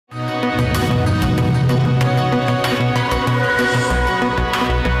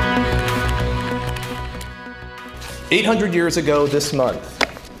800 years ago this month,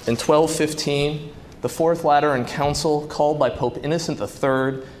 in 1215, the Fourth Lateran Council, called by Pope Innocent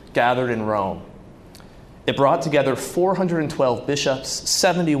III, gathered in Rome. It brought together 412 bishops,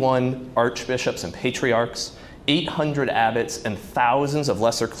 71 archbishops and patriarchs, 800 abbots, and thousands of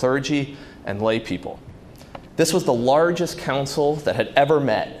lesser clergy and lay people. This was the largest council that had ever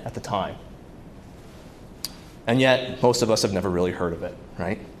met at the time. And yet, most of us have never really heard of it,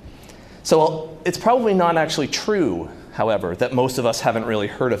 right? So it's probably not actually true, however, that most of us haven't really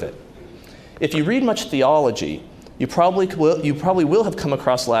heard of it. If you read much theology, you probably will have come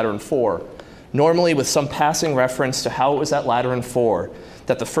across Lateran IV, normally with some passing reference to how it was at Lateran IV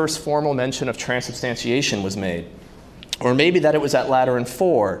that the first formal mention of transubstantiation was made. Or maybe that it was at Lateran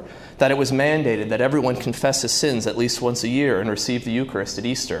IV that it was mandated that everyone confess his sins at least once a year and receive the Eucharist at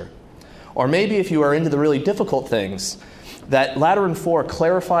Easter. Or maybe, if you are into the really difficult things, that Lateran IV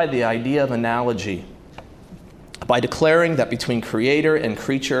clarified the idea of analogy by declaring that between creator and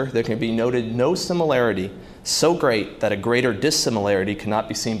creature there can be noted no similarity so great that a greater dissimilarity cannot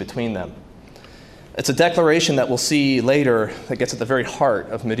be seen between them. It's a declaration that we'll see later that gets at the very heart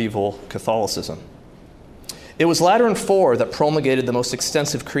of medieval Catholicism. It was Lateran IV that promulgated the most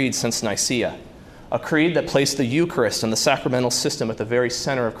extensive creed since Nicaea, a creed that placed the Eucharist and the sacramental system at the very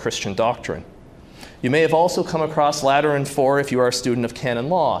center of Christian doctrine. You may have also come across Lateran IV if you are a student of canon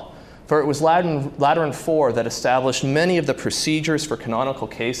law, for it was Lateran IV that established many of the procedures for canonical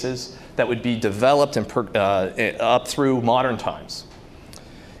cases that would be developed up through modern times.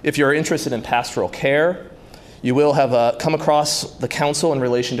 If you're interested in pastoral care, you will have come across the council in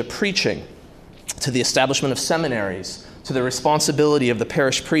relation to preaching, to the establishment of seminaries, to the responsibility of the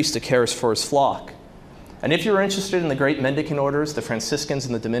parish priest to care for his flock. And if you're interested in the great mendicant orders, the Franciscans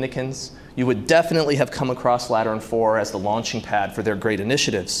and the Dominicans, you would definitely have come across Lateran IV as the launching pad for their great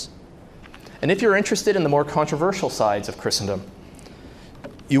initiatives. And if you're interested in the more controversial sides of Christendom,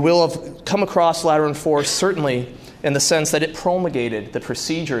 you will have come across Lateran IV certainly in the sense that it promulgated the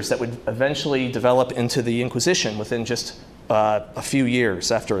procedures that would eventually develop into the Inquisition within just a few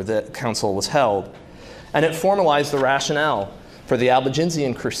years after the council was held. And it formalized the rationale for the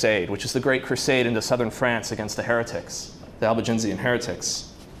Albigensian Crusade, which is the great crusade into southern France against the heretics, the Albigensian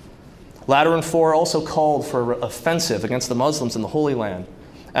heretics. Lateran IV also called for an offensive against the Muslims in the Holy Land,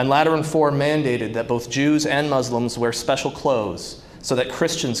 and Lateran IV mandated that both Jews and Muslims wear special clothes so that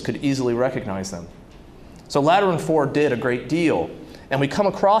Christians could easily recognize them. So Lateran IV did a great deal, and we come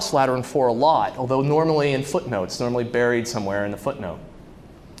across Lateran IV a lot, although normally in footnotes, normally buried somewhere in the footnote.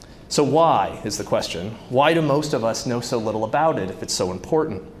 So why, is the question? Why do most of us know so little about it if it's so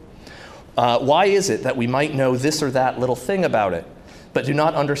important? Why is it that we might know this or that little thing about it, but do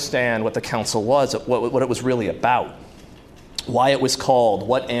not understand what the council was, what it was really about? Why it was called,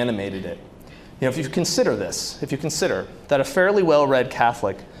 what animated it? You know, if you consider that a fairly well-read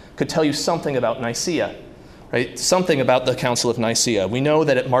Catholic could tell you something about Nicaea, right? Something about the Council of Nicaea. We know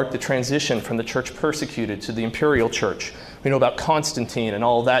that it marked the transition from the church persecuted to the imperial church. We know about Constantine and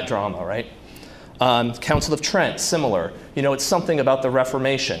all of that drama, right? Council of Trent, similar. You know, it's something about the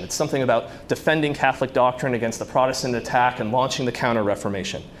Reformation. It's something about defending Catholic doctrine against the Protestant attack and launching the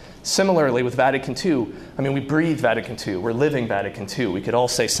Counter-Reformation. Similarly with Vatican II, I mean, we breathe Vatican II. We're living Vatican II. We could all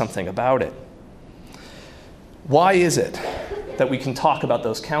say something about it. Why is it that we can talk about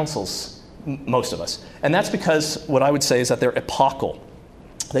those councils, most of us? And that's because what I would say is that they're epochal.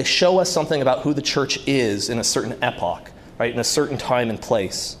 They show us something about who the church is in a certain epoch, right, in a certain time and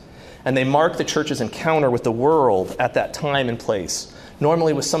place. And they mark the church's encounter with the world at that time and place,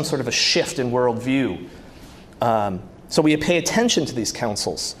 normally with some sort of a shift in worldview. So we pay attention to these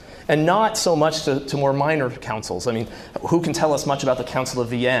councils, and not so much to more minor councils. I mean, who can tell us much about the Council of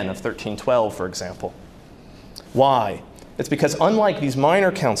Vienne of 1312, for example? Why? It's because unlike these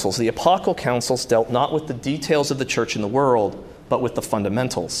minor councils, the epochal councils dealt not with the details of the church in the world, but with the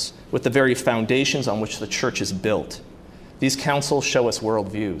fundamentals, with the very foundations on which the church is built. These councils show us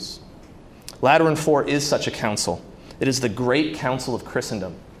worldviews. Lateran IV is such a council. It is the Great Council of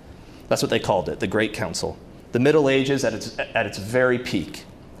Christendom. That's what they called it, the Great Council. The Middle Ages at its very peak,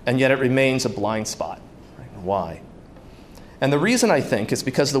 and yet it remains a blind spot. Right? Why? And the reason, I think, is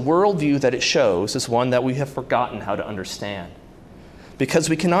because the worldview that it shows is one that we have forgotten how to understand. Because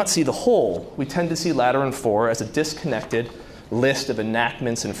we cannot see the whole, we tend to see Lateran IV as a disconnected list of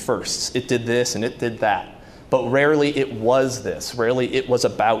enactments and firsts. It did this and it did that. But rarely it was this. Rarely it was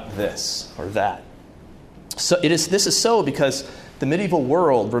about this or that. So this is so because the medieval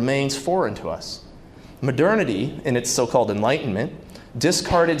world remains foreign to us. Modernity, in its so-called Enlightenment,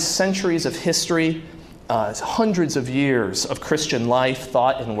 discarded centuries of history, hundreds of years of Christian life,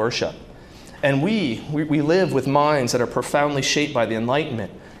 thought, and worship. And we live with minds that are profoundly shaped by the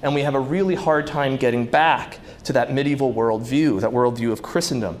Enlightenment, and we have a really hard time getting back to that medieval worldview, that worldview of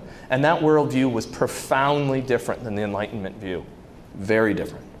Christendom. And that worldview was profoundly different than the Enlightenment view, very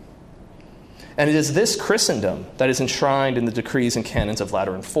different. And it is this Christendom that is enshrined in the decrees and canons of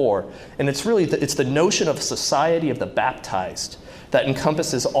Lateran IV. And it's really it's the notion of a society of the baptized that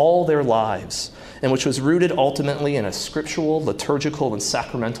encompasses all their lives, and which was rooted ultimately in a scriptural, liturgical, and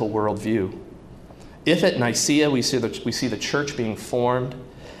sacramental worldview. If at Nicaea we see the church being formed,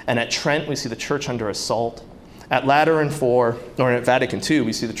 and at Trent we see the church under assault, at Lateran IV, or at Vatican II,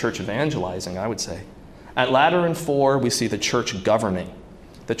 we see the church evangelizing, I would say. At Lateran IV, we see the church governing,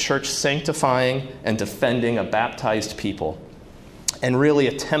 the church sanctifying and defending a baptized people, and really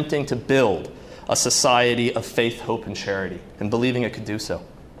attempting to build a society of faith, hope, and charity, and believing it could do so.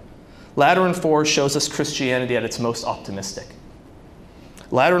 Lateran IV shows us Christianity at its most optimistic.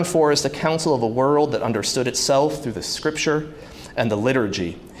 Lateran IV is the counsel of a world that understood itself through the scripture and the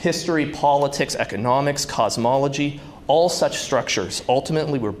liturgy. History, politics, economics, cosmology, all such structures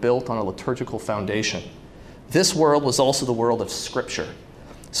ultimately were built on a liturgical foundation. This world was also the world of Scripture.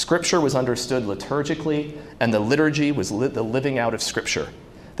 Scripture was understood liturgically, and the liturgy was the living out of Scripture.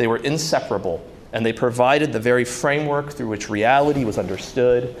 They were inseparable, and they provided the very framework through which reality was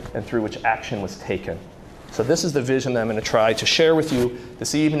understood and through which action was taken. So this is the vision that I'm going to try to share with you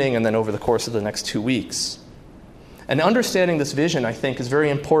this evening and then over the course of the next 2 weeks. And understanding this vision, I think, is very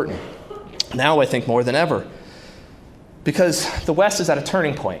important. Now, I think, more than ever. Because the West is at a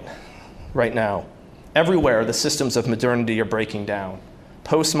turning point right now. Everywhere, the systems of modernity are breaking down.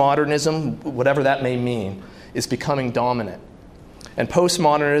 Postmodernism, whatever that may mean, is becoming dominant. And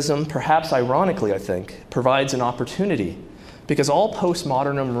postmodernism, perhaps ironically, I think, provides an opportunity. Because all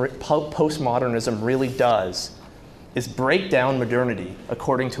postmodernism really does is break down modernity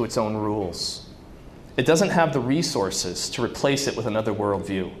according to its own rules. It doesn't have the resources to replace it with another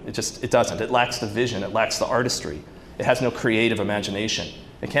worldview. It doesn't. It lacks the vision. It lacks the artistry. It has no creative imagination.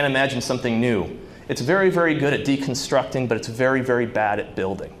 It can't imagine something new. It's very, very good at deconstructing, but it's very, very bad at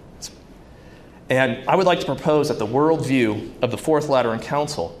building. And I would like to propose that the worldview of the Fourth Lateran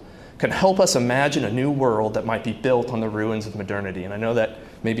Council can help us imagine a new world that might be built on the ruins of modernity. And I know that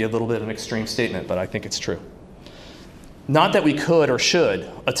may be a little bit of an extreme statement, but I think it's true. Not that we could or should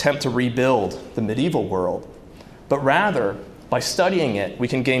attempt to rebuild the medieval world, but rather, by studying it, we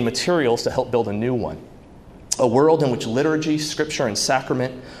can gain materials to help build a new one. A world in which liturgy, scripture, and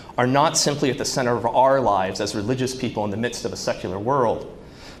sacrament are not simply at the center of our lives as religious people in the midst of a secular world,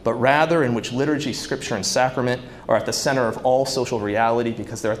 but rather in which liturgy, scripture, and sacrament are at the center of all social reality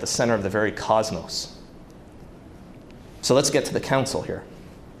because they're at the center of the very cosmos. So let's get to the council here.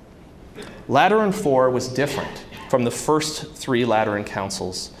 Lateran IV was different from the first three Lateran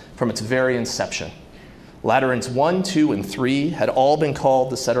councils from its very inception. Laterans 1, 2, and 3 had all been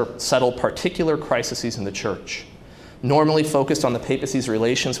called to settle particular crises in the church, normally focused on the papacy's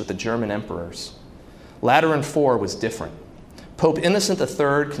relations with the German emperors. Lateran IV was different. Pope Innocent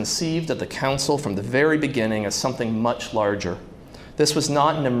III conceived of the council from the very beginning as something much larger. This was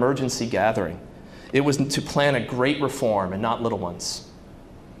not an emergency gathering. It was to plan a great reform and not little ones.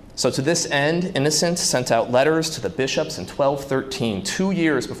 So to this end, Innocent sent out letters to the bishops in 1213, 2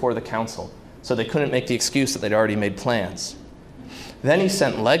 years before the council, so they couldn't make the excuse that they'd already made plans. Then he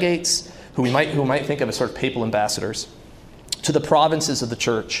sent legates, who we might think of as sort of papal ambassadors, to the provinces of the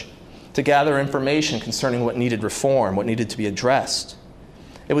church to gather information concerning what needed reform, what needed to be addressed.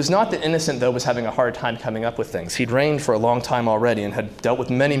 It was not that Innocent, though, was having a hard time coming up with things. He'd reigned for a long time already and had dealt with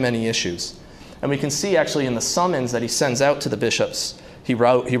many, many issues. And we can see actually in the summons that he sends out to the bishops, he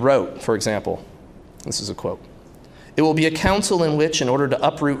wrote, for example, this is a quote, "It will be a council in which, in order to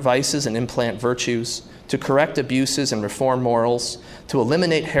uproot vices and implant virtues, to correct abuses and reform morals, to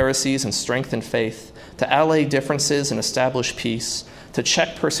eliminate heresies and strengthen faith, to allay differences and establish peace, to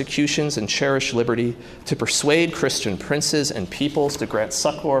check persecutions and cherish liberty, to persuade Christian princes and peoples to grant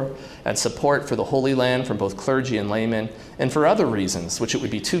succor and support for the Holy Land from both clergy and laymen, and for other reasons, which it would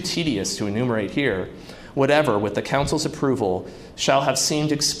be too tedious to enumerate here, whatever, with the council's approval, shall have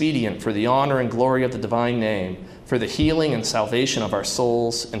seemed expedient for the honor and glory of the divine name, for the healing and salvation of our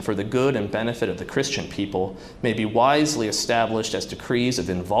souls, and for the good and benefit of the Christian people, may be wisely established as decrees of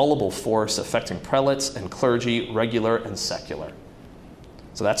inviolable force affecting prelates and clergy, regular and secular."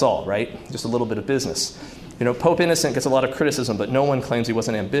 So that's all, right? Just a little bit of business. You know, Pope Innocent gets a lot of criticism, but no one claims he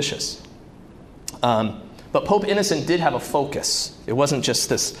wasn't ambitious. But Pope Innocent did have a focus. It wasn't just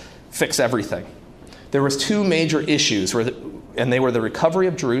this fix everything. There was two major issues, and they were the recovery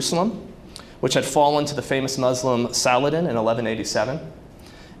of Jerusalem, which had fallen to the famous Muslim Saladin in 1187,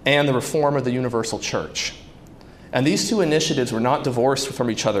 and the reform of the universal church. And these two initiatives were not divorced from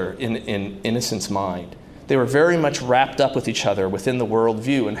each other in Innocent's mind. They were very much wrapped up with each other within the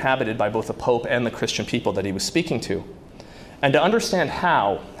worldview inhabited by both the Pope and the Christian people that he was speaking to. And to understand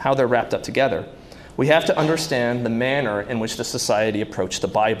how they're wrapped up together, we have to understand the manner in which the society approached the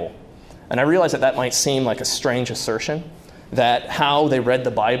Bible. And I realize that might seem like a strange assertion, that how they read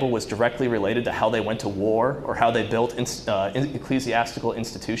the Bible was directly related to how they went to war or how they built ecclesiastical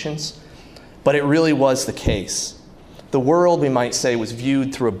institutions. But it really was the case. The world, we might say, was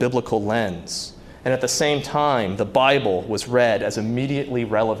viewed through a biblical lens. And at the same time, the Bible was read as immediately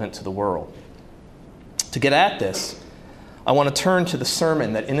relevant to the world. To get at this, I want to turn to the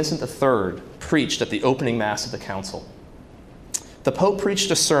sermon that Innocent III preached at the opening Mass of the Council. The Pope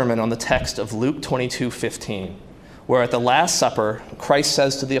preached a sermon on the text of Luke 22:15, where at the Last Supper, Christ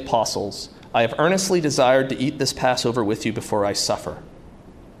says to the apostles, "I have earnestly desired to eat this Passover with you before I suffer."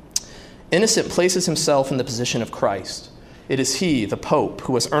 Innocent places himself in the position of Christ. It is he, the Pope,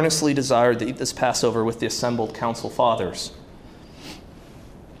 who has earnestly desired to eat this Passover with the assembled council fathers.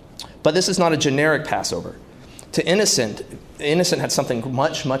 But this is not a generic Passover. To Innocent had something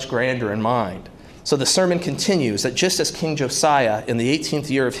much, much grander in mind. So the sermon continues that just as King Josiah, in the 18th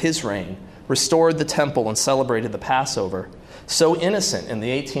year of his reign, restored the temple and celebrated the Passover, so Innocent, in the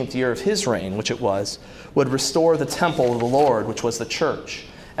 18th year of his reign, which it was, would restore the temple of the Lord, which was the church,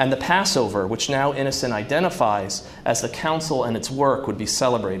 and the Passover, which now Innocent identifies as the council and its work, would be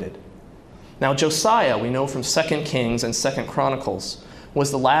celebrated. Now Josiah, we know from 2 Kings and 2 Chronicles,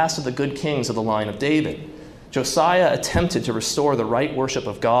 was the last of the good kings of the line of David. Josiah attempted to restore the right worship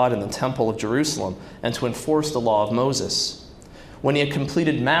of God in the temple of Jerusalem and to enforce the law of Moses. When he had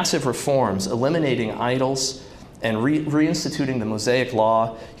completed massive reforms, eliminating idols and reinstituting the Mosaic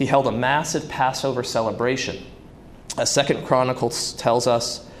law, he held a massive Passover celebration. As 2 Chronicles tells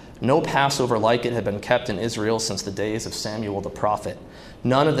us, no Passover like it had been kept in Israel since the days of Samuel the prophet.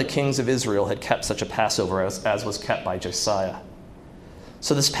 None of the kings of Israel had kept such a Passover as was kept by Josiah.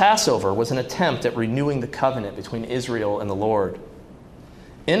 So this Passover was an attempt at renewing the covenant between Israel and the Lord.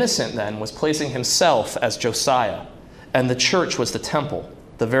 Innocent then was placing himself as Josiah, and the church was the temple,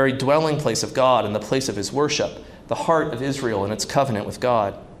 the very dwelling place of God and the place of his worship, the heart of Israel and its covenant with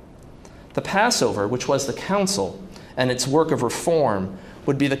God. The Passover, which was the council and its work of reform,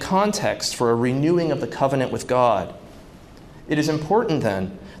 would be the context for a renewing of the covenant with God. It is important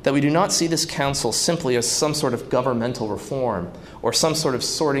then that we do not see this council simply as some sort of governmental reform or some sort of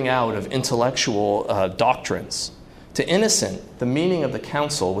sorting out of intellectual doctrines. To Innocent, the meaning of the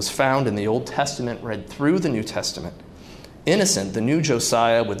council was found in the Old Testament read through the New Testament. Innocent, the new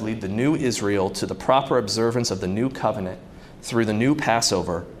Josiah, would lead the new Israel to the proper observance of the new covenant through the new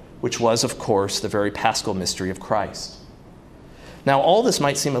Passover, which was, of course, the very paschal mystery of Christ. Now, all this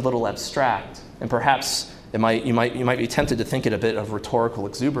might seem a little abstract, and perhaps you might be tempted to think it a bit of rhetorical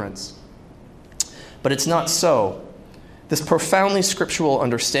exuberance. But it's not so. This profoundly scriptural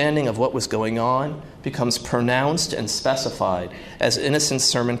understanding of what was going on becomes pronounced and specified as Innocent's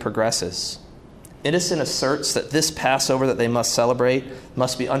sermon progresses. Innocent asserts that this Passover that they must celebrate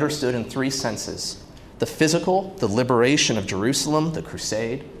must be understood in three senses: the physical, the liberation of Jerusalem, the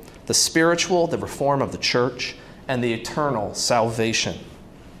crusade; the spiritual, the reform of the church; and the eternal, salvation.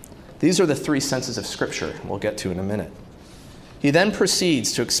 These are the three senses of Scripture we'll get to in a minute. He then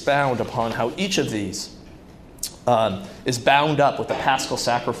proceeds to expound upon how each of these is bound up with the paschal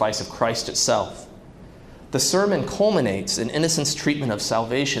sacrifice of Christ itself. The sermon culminates in Innocent's treatment of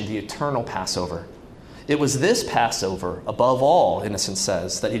salvation, the eternal Passover. It was this Passover, above all, Innocent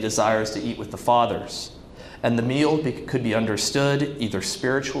says, that he desires to eat with the fathers. And the meal could be understood either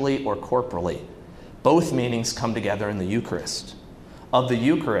spiritually or corporally. Both meanings come together in the Eucharist. Of the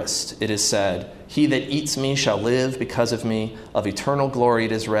Eucharist, it is said, "He that eats me shall live because of me. Of eternal glory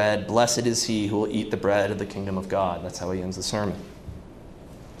it is read, blessed is he who will eat the bread of the kingdom of God." That's how he ends the sermon.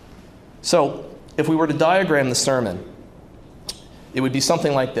 So, if we were to diagram the sermon, it would be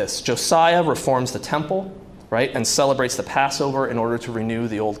something like this. Josiah reforms the temple, right, and celebrates the Passover in order to renew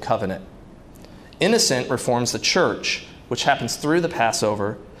the old covenant. Innocent reforms the church, which happens through the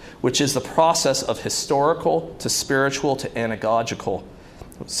Passover, which is the process of historical to spiritual to anagogical.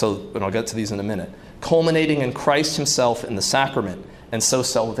 And I'll get to these in a minute. Culminating in Christ himself in the sacrament, and so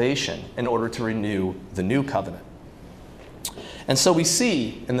salvation in order to renew the new covenant. And so we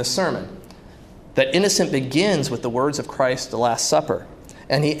see in the sermon that Innocent begins with the words of Christ, the Last Supper,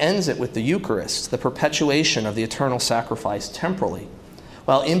 and he ends it with the Eucharist, the perpetuation of the eternal sacrifice temporally,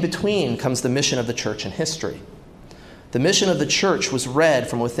 while in between comes the mission of the church in history. The mission of the church was read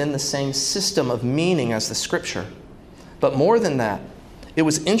from within the same system of meaning as the Scripture. But more than that, It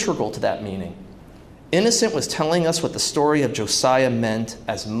was integral to that meaning. Innocent was telling us what the story of Josiah meant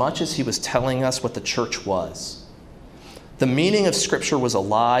as much as he was telling us what the church was. The meaning of Scripture was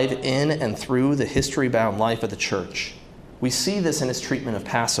alive in and through the history-bound life of the church. We see this in his treatment of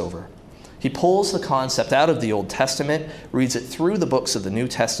Passover. He pulls the concept out of the Old Testament, reads it through the books of the New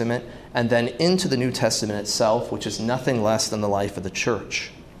Testament, and then into the New Testament itself, which is nothing less than the life of the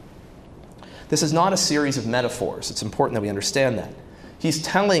church. This is not a series of metaphors. It's important that we understand that. He's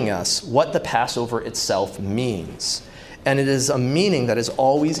telling us what the Passover itself means. And it is a meaning that is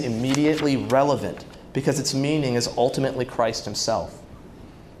always immediately relevant because its meaning is ultimately Christ himself.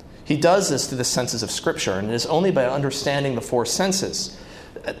 He does this through the senses of Scripture, and it is only by understanding the four senses,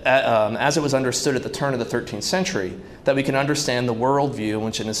 as it was understood at the turn of the 13th century, that we can understand the worldview in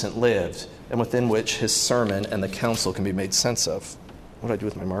which Innocent lived and within which his sermon and the council can be made sense of. What do I do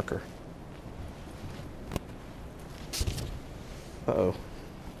with my marker? Uh-oh.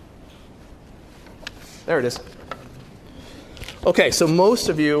 There it is. Okay, so most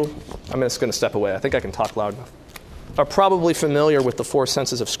of you, I'm just going to step away. I think I can talk loud enough, are probably familiar with the four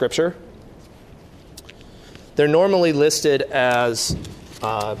senses of Scripture. They're normally listed as,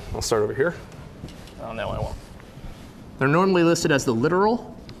 I'll start over here. Oh, no, I won't. They're normally listed as the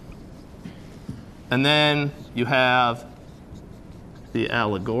literal, and then you have the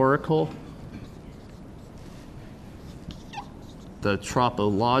allegorical, the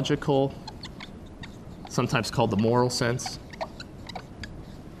tropological, sometimes called the moral sense,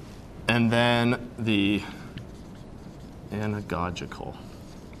 and then the anagogical,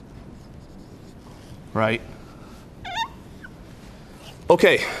 right?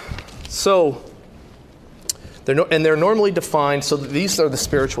 Okay, so they're normally defined, so these are the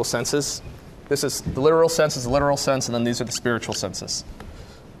spiritual senses. This is the literal sense is the literal sense, and then these are the spiritual senses.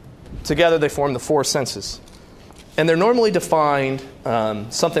 Together they form the four senses. And they're normally defined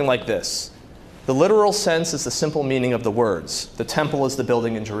something like this. The literal sense is the simple meaning of the words. The temple is the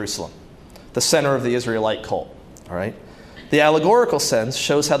building in Jerusalem, the center of the Israelite cult. All right? The allegorical sense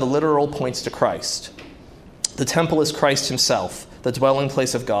shows how the literal points to Christ. The temple is Christ himself, the dwelling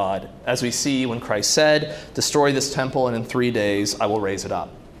place of God, as we see when Christ said, "Destroy this temple, and in 3 days I will raise it up."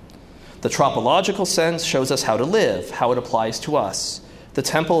 The tropological sense shows us how to live, how it applies to us. The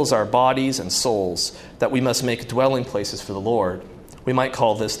temple is our bodies and souls that we must make dwelling places for the Lord. We might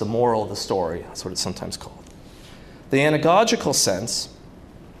call this the moral of the story. That's what it's sometimes called. The anagogical sense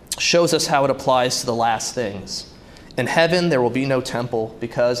shows us how it applies to the last things. In heaven there will be no temple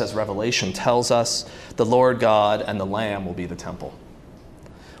because, as Revelation tells us, the Lord God and the Lamb will be the temple.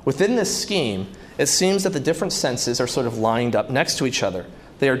 Within this scheme, it seems that the different senses are sort of lined up next to each other.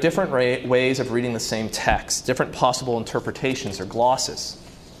 They are different ways of reading the same text, different possible interpretations or glosses.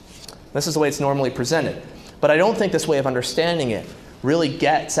 This is the way it's normally presented. But I don't think this way of understanding it really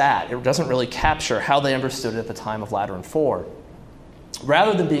gets at, it doesn't really capture how they understood it at the time of Lateran IV.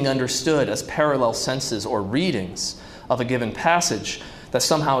 Rather than being understood as parallel senses or readings of a given passage that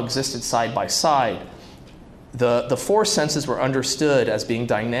somehow existed side by side, the four senses were understood as being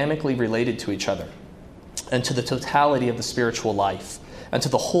dynamically related to each other and to the totality of the spiritual life, and to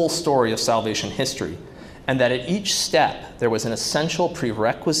the whole story of salvation history, and that at each step there was an essential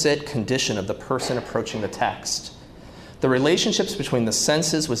prerequisite condition of the person approaching the text. The relationships between the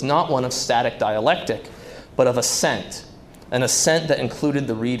senses was not one of static dialectic, but of assent, an assent that included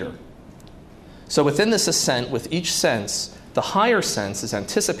the reader. So within this assent, with each sense, the higher sense is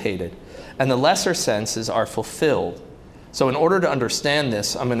anticipated, and the lesser senses are fulfilled. So in order to understand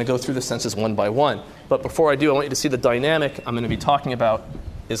this, I'm going to go through the senses one by one. But before I do, I want you to see the dynamic I'm going to be talking about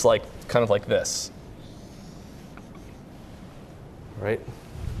is like kind of like this. Right?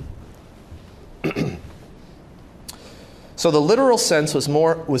 So the literal sense was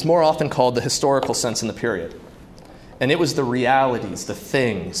more often called the historical sense in the period. And it was the realities, the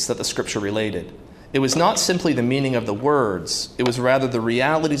things that the Scripture related. It was not simply the meaning of the words. It was rather the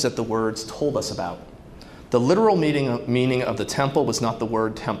realities that the words told us about. The literal meaning of the temple was not the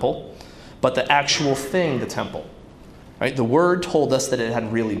word temple, but the actual thing, the temple. Right? The word told us that it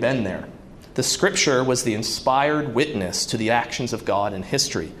had really been there. The Scripture was the inspired witness to the actions of God in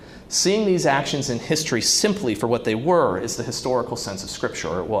history. Seeing these actions in history simply for what they were is the historical sense of Scripture,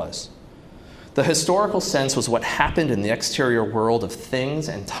 or it was. The historical sense was what happened in the exterior world of things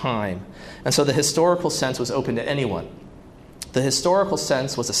and time, and so the historical sense was open to anyone. The historical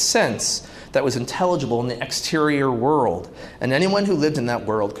sense was a sense that was intelligible in the exterior world, and anyone who lived in that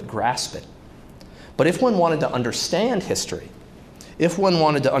world could grasp it. But if one wanted to understand history, if one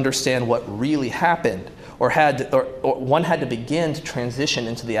wanted to understand what really happened, or one had to begin to transition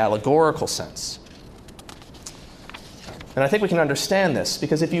into the allegorical sense. And I think we can understand this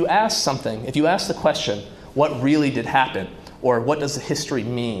because if you ask the question, what really did happen, or what does history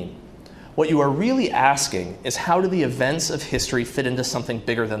mean? What you are really asking is how do the events of history fit into something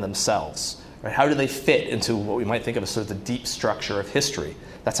bigger than themselves? Right? How do they fit into what we might think of as sort of the deep structure of history?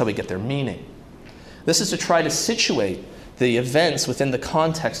 That's how we get their meaning. This is to try to situate the events within the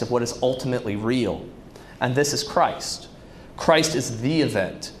context of what is ultimately real. And this is Christ. Christ is the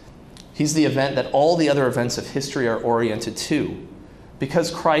event. He's the event that all the other events of history are oriented to.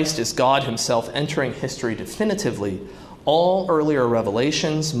 Because Christ is God himself entering history definitively, all earlier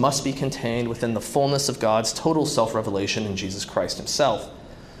revelations must be contained within the fullness of God's total self-revelation in Jesus Christ himself.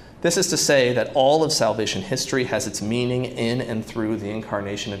 This is to say that all of salvation history has its meaning in and through the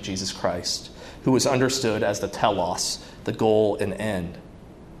incarnation of Jesus Christ, who is understood as the telos, the goal and end.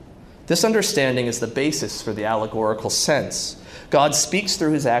 This understanding is the basis for the allegorical sense. God speaks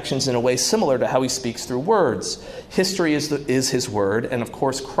through his actions in a way similar to how he speaks through words. History is his word, and of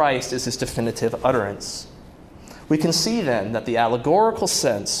course Christ is his definitive utterance. We can see then that the allegorical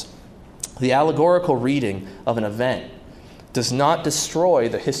sense, the allegorical reading of an event, does not destroy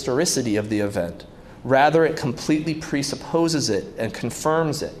the historicity of the event. Rather, it completely presupposes it and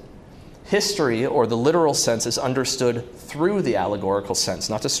confirms it. History, or the literal sense, is understood through the allegorical sense,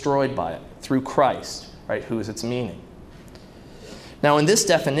 not destroyed by it, through Christ, right, who is its meaning. Now, in this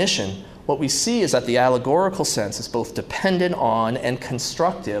definition, what we see is that the allegorical sense is both dependent on and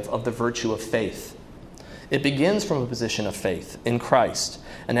constructive of the virtue of faith. It begins from a position of faith in Christ,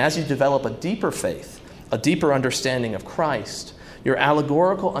 and as you develop a deeper faith, a deeper understanding of Christ, your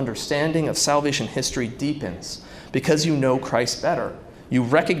allegorical understanding of salvation history deepens because you know Christ better. You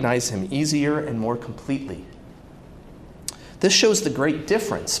recognize him easier and more completely. This shows the great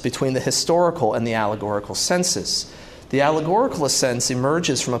difference between the historical and the allegorical senses. The allegorical sense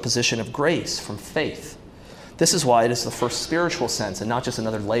emerges from a position of grace, from faith. This is why it is the first spiritual sense and not just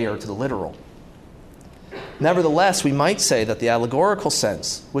another layer to the literal. Nevertheless, we might say that the allegorical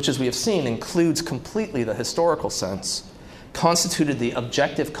sense, which as we have seen includes completely the historical sense, constituted the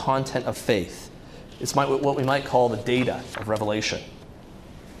objective content of faith. It's what we might call the data of revelation.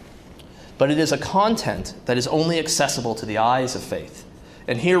 But it is a content that is only accessible to the eyes of faith.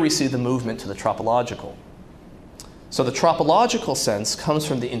 And here we see the movement to the tropological. So the tropological sense comes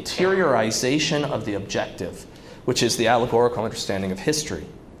from the interiorization of the objective, which is the allegorical understanding of history.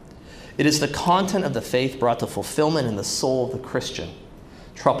 It is the content of the faith brought to fulfillment in the soul of the Christian.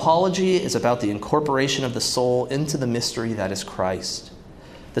 Tropology is about the incorporation of the soul into the mystery that is Christ.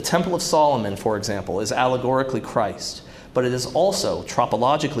 The Temple of Solomon, for example, is allegorically Christ, but it is also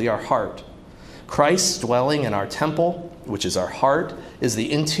tropologically our heart. Christ's dwelling in our temple, which is our heart, is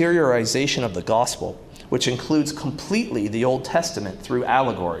the interiorization of the gospel, which includes completely the Old Testament through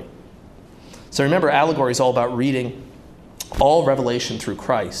allegory. So remember, allegory is all about reading all revelation through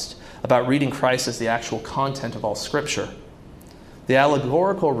Christ, about reading Christ as the actual content of all Scripture. The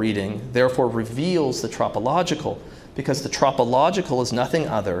allegorical reading, therefore, reveals the tropological, because the tropological is nothing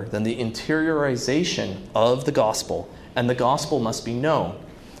other than the interiorization of the gospel, and the gospel must be known.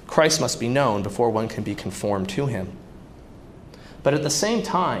 Christ must be known before one can be conformed to him. But at the same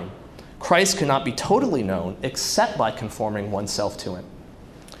time, Christ cannot be totally known except by conforming oneself to him.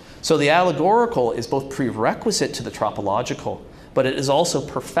 So the allegorical is both prerequisite to the tropological, but it is also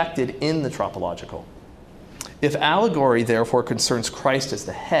perfected in the tropological. If allegory, therefore, concerns Christ as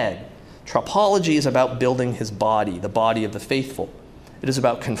the head, tropology is about building his body, the body of the faithful. It is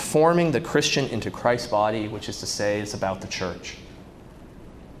about conforming the Christian into Christ's body, which is to say, it's about the church.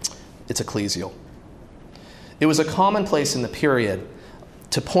 It's ecclesial. It was a commonplace in the period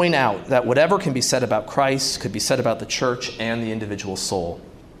to point out that whatever can be said about Christ could be said about the church and the individual soul.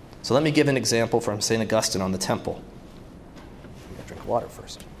 So let me give an example from St. Augustine on the temple. I'm going to drink water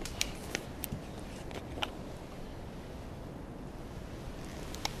first.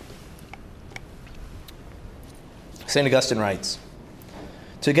 St. Augustine writes,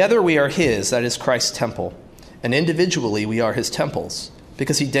 "Together we are his, that is Christ's temple, and individually we are his temples,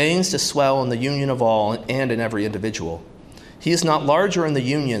 because he deigns to swell in the union of all and in every individual. He is not larger in the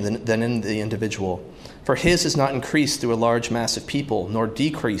union than in the individual, for his is not increased through a large mass of people, nor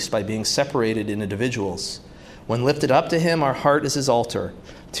decreased by being separated in individuals. When lifted up to him, our heart is his altar.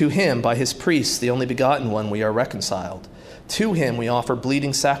 To him, by his priests, the only begotten one, we are reconciled. To him we offer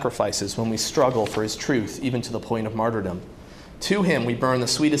bleeding sacrifices when we struggle for his truth, even to the point of martyrdom. To him we burn the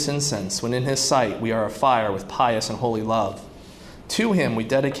sweetest incense, when in his sight we are afire with pious and holy love. To him we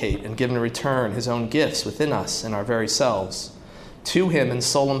dedicate and give in return his own gifts within us and our very selves. To him in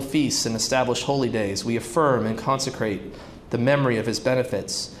solemn feasts and established holy days we affirm and consecrate the memory of his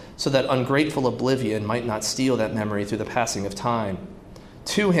benefits, so that ungrateful oblivion might not steal that memory through the passing of time.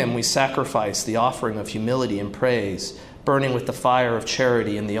 To him we sacrifice the offering of humility and praise, burning with the fire of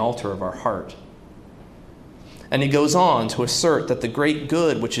charity in the altar of our heart. And he goes on to assert that the great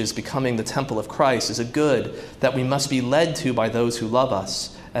good which is becoming the temple of Christ is a good that we must be led to by those who love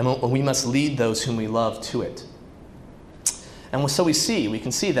us, and we must lead those whom we love to it. And so we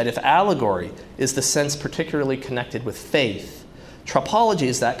can see that if allegory is the sense particularly connected with faith, tropology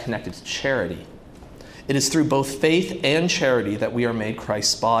is that connected to charity. It is through both faith and charity that we are made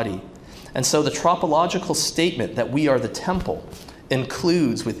Christ's body. And so the tropological statement that we are the temple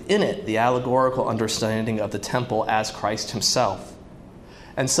includes within it the allegorical understanding of the temple as Christ himself.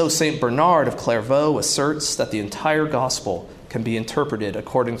 And so St. Bernard of Clairvaux asserts that the entire gospel can be interpreted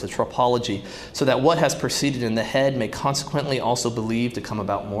according to tropology, so that what has proceeded in the head may consequently also believe to come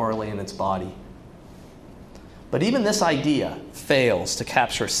about morally in its body. But even this idea fails to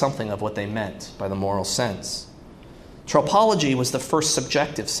capture something of what they meant by the moral sense. Tropology was the first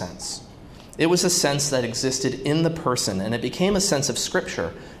subjective sense. It was a sense that existed in the person, and it became a sense of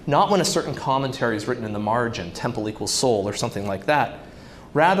Scripture, not when a certain commentary is written in the margin, temple equals soul, or something like that.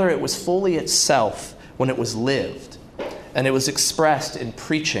 Rather, it was fully itself when it was lived, and it was expressed in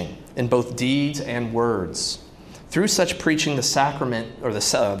preaching, in both deeds and words. Through such preaching, the sacrament, or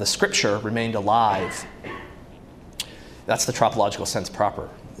the Scripture, remained alive. That's the tropological sense proper,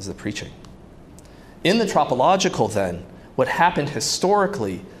 is the preaching. In the tropological, then, what happened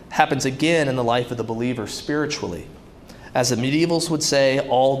historically happens again in the life of the believer spiritually. As the medievals would say,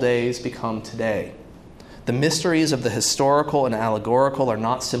 all days become today. The mysteries of the historical and allegorical are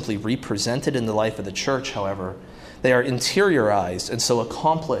not simply represented in the life of the church, however. They are interiorized and so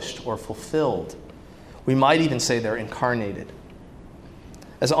accomplished or fulfilled. We might even say they're incarnated.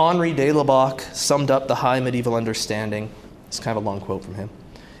 As Henri de Laubach summed up the high medieval understanding, it's kind of a long quote from him,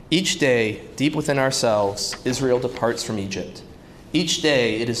 each day, deep within ourselves, Israel departs from Egypt. Each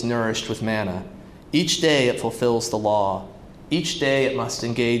day it is nourished with manna. Each day it fulfills the law. Each day it must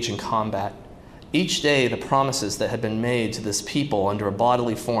engage in combat. Each day the promises that had been made to this people under a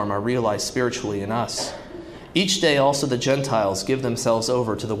bodily form are realized spiritually in us. Each day also the Gentiles give themselves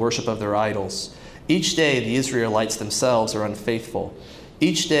over to the worship of their idols. Each day the Israelites themselves are unfaithful.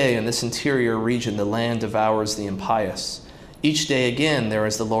 Each day in this interior region the land devours the impious. Each day again there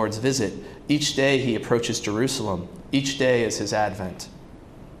is the Lord's visit. Each day he approaches Jerusalem. Each day is his advent.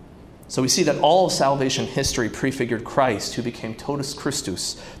 So we see that all of salvation history prefigured Christ, who became totus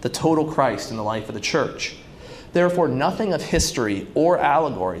Christus, the total Christ in the life of the church. Therefore, nothing of history or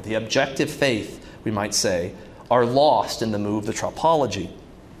allegory, the objective faith, we might say, are lost in the move of tropology.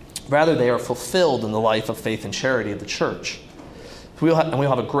 Rather, they are fulfilled in the life of faith and charity of the church. We'll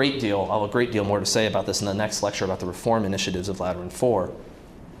have a great deal more to say about this in the next lecture about the reform initiatives of Lateran IV.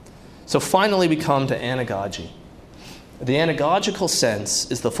 So finally, we come to anagogy. The anagogical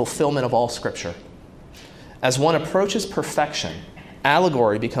sense is the fulfillment of all Scripture. As one approaches perfection,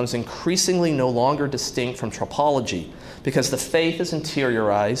 allegory becomes increasingly no longer distinct from tropology because the faith is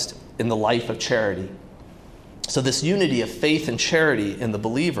interiorized in the life of charity. So this unity of faith and charity in the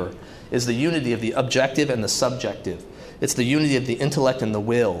believer is the unity of the objective and the subjective. It's the unity of the intellect and the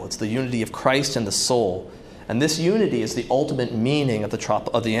will. It's the unity of Christ and the soul. And this unity is the ultimate meaning of the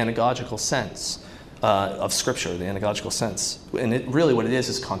anagogical sense. Of Scripture, the anagogical sense. And really what it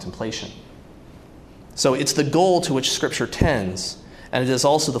is contemplation. So it's the goal to which Scripture tends, and it is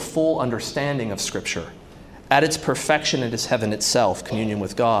also the full understanding of Scripture. At its perfection, it is heaven itself, communion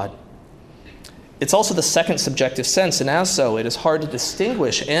with God. It's also the second subjective sense, and as so, it is hard to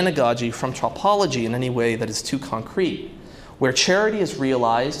distinguish anagogy from tropology in any way that is too concrete. Where charity is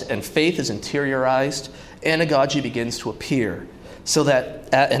realized and faith is interiorized, anagogy begins to appear. So that,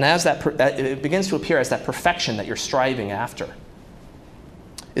 it begins to appear as that perfection that you're striving after.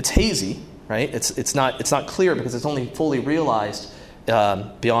 It's hazy, right? It's not clear because it's only fully realized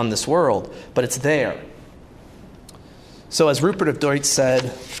beyond this world, but it's there. So as Rupert of Deutz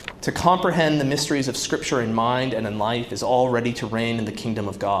said, to comprehend the mysteries of Scripture in mind and in life is already to reign in the kingdom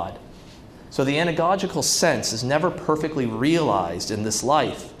of God. So the anagogical sense is never perfectly realized in this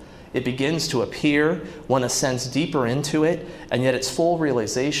life. It begins to appear, one ascends deeper into it, and yet its full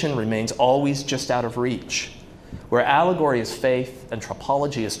realization remains always just out of reach. Where allegory is faith and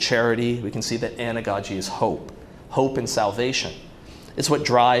tropology is charity, we can see that anagogy is hope in salvation. It's what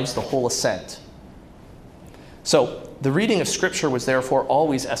drives the whole ascent. So the reading of Scripture was therefore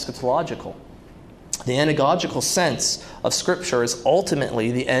always eschatological. The anagogical sense of Scripture is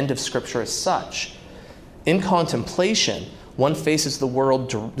ultimately the end of Scripture as such. In contemplation, one faces the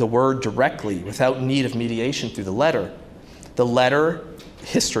word directly without need of mediation through the letter. The letter,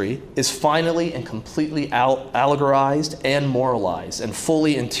 history, is finally and completely allegorized and moralized and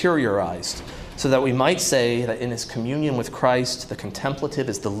fully interiorized, so that we might say that in his communion with Christ, the contemplative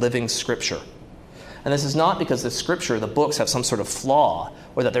is the living Scripture. And this is not because the Scripture, the books, have some sort of flaw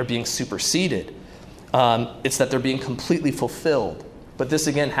or that they're being superseded. It's that they're being completely fulfilled. But this,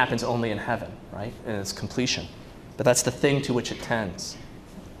 again, happens only in heaven, right? In its completion. But that's the thing to which it tends.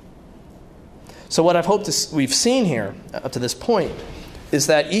 So what I've hoped we've seen here up to this point is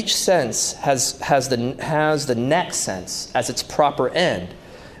that each sense has the next sense as its proper end,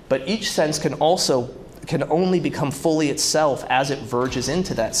 but each sense can only become fully itself as it verges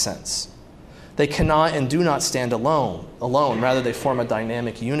into that sense. They cannot and do not stand alone. Rather, they form a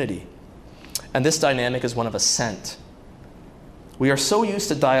dynamic unity. And this dynamic is one of assent. We are so used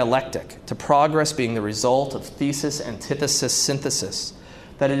to dialectic, to progress being the result of thesis, antithesis, synthesis,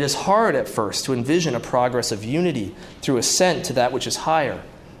 that it is hard at first to envision a progress of unity through assent to that which is higher,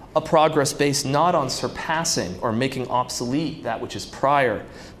 a progress based not on surpassing or making obsolete that which is prior,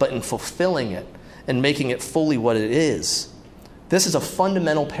 but in fulfilling it and making it fully what it is. This is a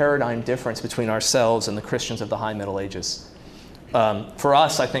fundamental paradigm difference between ourselves and the Christians of the High Middle Ages. For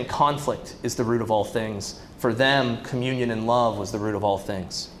us, I think conflict is the root of all things. For them, communion and love was the root of all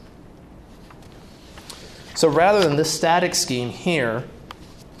things. So rather than this static scheme here,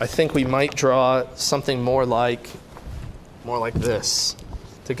 I think we might draw something more like this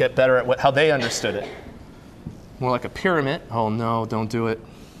to get better at how they understood it. More like a pyramid. Oh no, don't do it.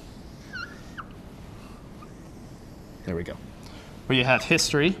 There we go. Where you have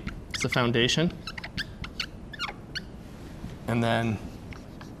history, it's the foundation. And then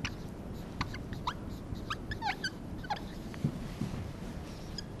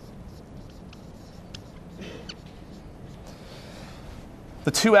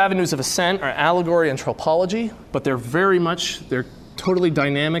the two avenues of assent are allegory and tropology, but they're totally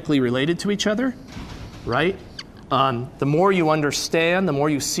dynamically related to each other, right? The more you understand, the more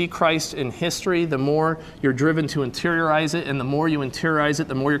you see Christ in history, the more you're driven to interiorize it, and the more you interiorize it,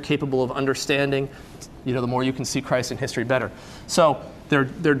 the more you're capable of understanding, the more you can see Christ in history better. So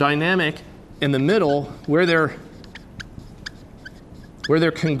they're dynamic. In the middle, where they're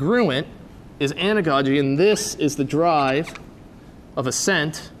congruent is anagogy, and this is the drive of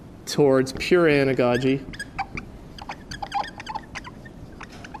assent towards pure anagogy,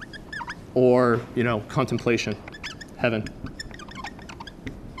 or contemplation, heaven.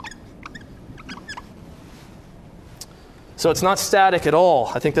 So it's not static at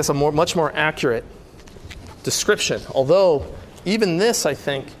all. I think that's a much more accurate description. Although even this, I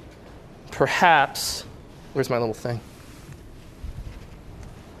think, perhaps, where's my little thing?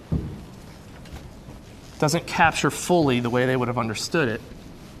 Doesn't capture fully the way they would have understood it.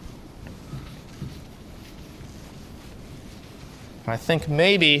 And I think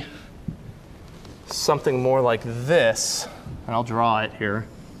maybe something more like this, and I'll draw it here.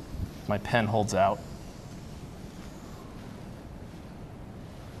 My pen holds out.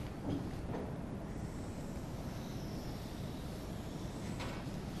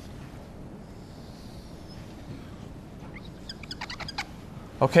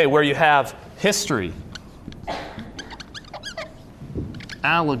 Okay, where you have history,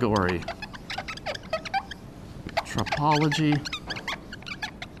 allegory, tropology,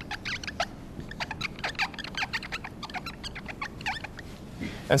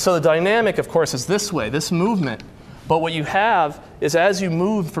 and so the dynamic, of course, is this way, this movement. But what you have is as you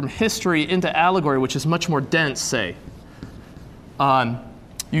move from history into allegory, which is much more dense, say,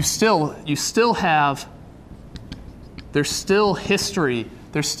 you still have, there's still history.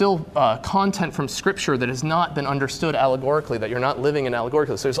 There's still content from Scripture that has not been understood allegorically, that you're not living in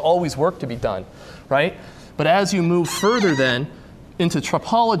allegorically. So there's always work to be done, right? But as you move further then into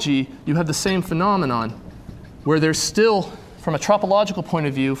tropology, you have the same phenomenon where there's still, from a tropological point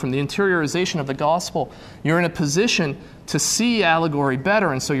of view, from the interiorization of the gospel, you're in a position to see allegory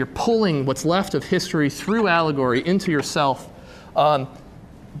better, and so you're pulling what's left of history through allegory into yourself, and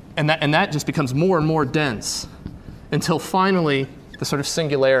that just becomes more and more dense until finally the sort of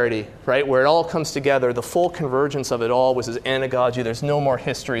singularity, right, where it all comes together, the full convergence of it all was as anagogy. There's no more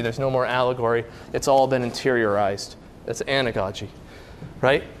history. There's no more allegory. It's all been interiorized. That's anagogy,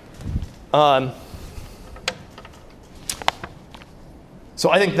 right?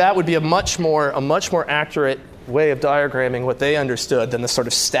 So I think that would be a much more accurate way of diagramming what they understood than the sort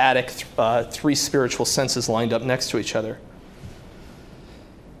of static three spiritual senses lined up next to each other.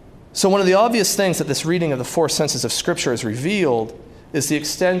 So one of the obvious things that this reading of the four senses of Scripture has revealed is the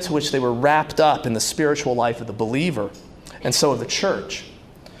extent to which they were wrapped up in the spiritual life of the believer, and so of the church.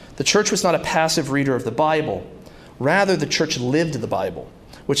 The church was not a passive reader of the Bible. Rather, the church lived the Bible,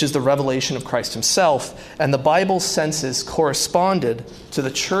 which is the revelation of Christ himself, and the Bible's senses corresponded to the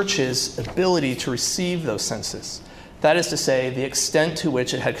church's ability to receive those senses. That is to say, the extent to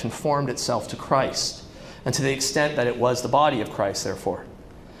which it had conformed itself to Christ, and to the extent that it was the body of Christ, therefore.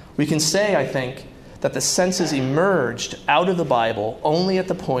 We can say, I think, that the senses emerged out of the Bible only at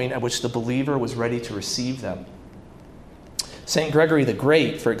the point at which the believer was ready to receive them. St. Gregory the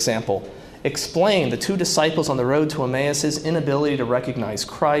Great, for example, explained the two disciples on the road to Emmaus's inability to recognize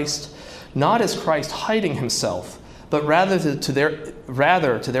Christ, not as Christ hiding himself, but rather to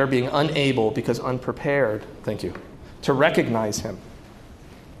their being unable, because unprepared, to recognize him.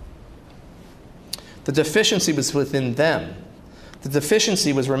 The deficiency was within them. The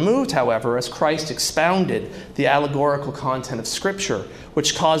deficiency was removed, however, as Christ expounded the allegorical content of Scripture,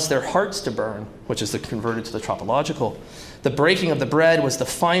 which caused their hearts to burn, which is the converted to the tropological. The breaking of the bread was the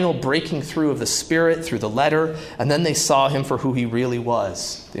final breaking through of the Spirit through the letter, and then they saw him for who he really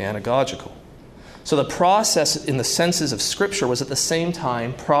was, the anagogical. So the process in the senses of Scripture was at the same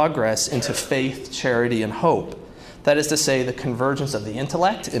time progress into faith, charity, and hope. That is to say, the convergence of the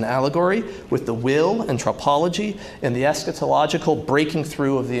intellect in allegory with the will and tropology, and the eschatological breaking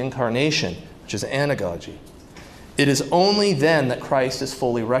through of the incarnation, which is anagogy. It is only then that Christ is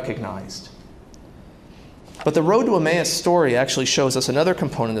fully recognized. But the road to Emmaus story actually shows us another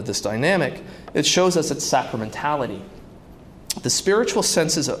component of this dynamic. It shows us its sacramentality. The spiritual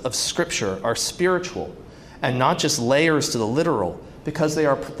senses of Scripture are spiritual and not just layers to the literal, because they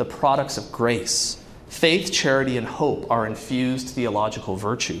are the products of grace. Faith, charity, and hope are infused theological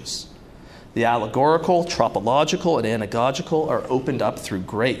virtues. The allegorical, tropological, and anagogical are opened up through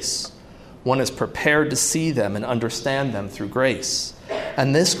grace. One is prepared to see them and understand them through grace.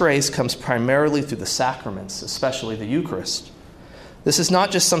 And this grace comes primarily through the sacraments, especially the Eucharist. This is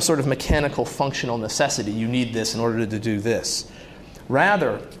not just some sort of mechanical, functional necessity. You need this in order to do this.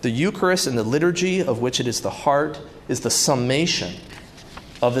 Rather, the Eucharist and the liturgy, of which it is the heart, is the summation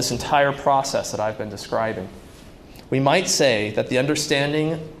of this entire process that I've been describing. We might say that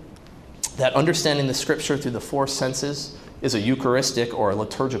understanding the Scripture through the four senses is a Eucharistic or a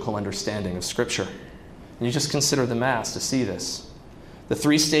liturgical understanding of Scripture. And you just consider the Mass to see this. The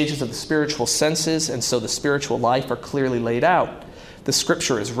three stages of the spiritual senses, and so the spiritual life, are clearly laid out. The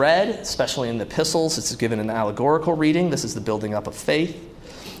Scripture is read, especially in the epistles. It's given an allegorical reading. This is the building up of faith.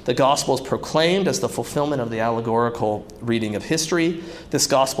 The gospel is proclaimed as the fulfillment of the allegorical reading of history. This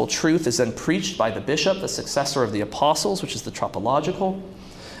gospel truth is then preached by the bishop, the successor of the apostles, which is the tropological.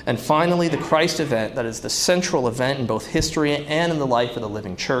 And finally, the Christ event, that is the central event in both history and in the life of the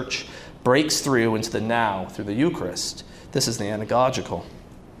living church, breaks through into the now through the Eucharist. This is the anagogical.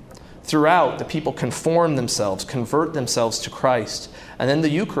 Throughout, the people conform themselves, convert themselves to Christ, and then the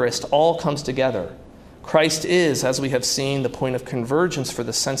Eucharist all comes together. Christ is, as we have seen, the point of convergence for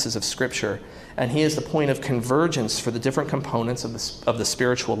the senses of Scripture, and he is the point of convergence for the different components of the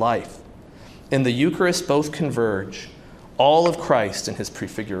spiritual life. In the Eucharist, both converge. All of Christ in his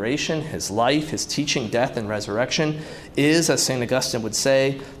prefiguration, his life, his teaching, death, and resurrection is, as St. Augustine would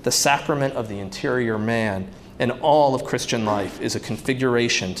say, the sacrament of the interior man, and all of Christian life is a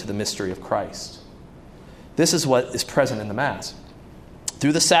configuration to the mystery of Christ. This is what is present in the Mass.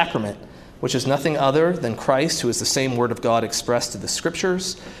 Through the sacrament, which is nothing other than Christ, who is the same Word of God expressed to the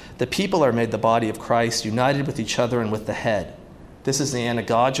Scriptures, the people are made the body of Christ, united with each other and with the head. This is the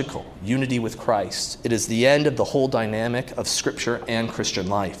anagogical, unity with Christ. It is the end of the whole dynamic of Scripture and Christian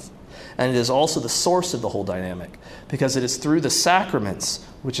life. And it is also the source of the whole dynamic, because it is through the sacraments,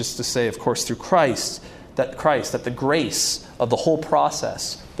 which is to say, of course, through Christ, that the grace of the whole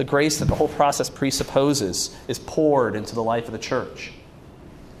process, the grace that the whole process presupposes, is poured into the life of the church.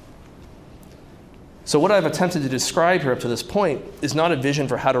 So what I've attempted to describe here up to this point is not a vision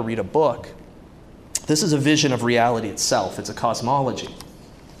for how to read a book. This is a vision of reality itself. It's a cosmology.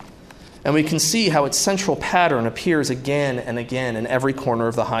 And we can see how its central pattern appears again and again in every corner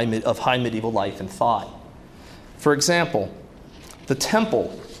of high medieval life and thought. For example, the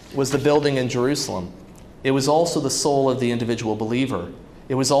temple was the building in Jerusalem. It was also the soul of the individual believer.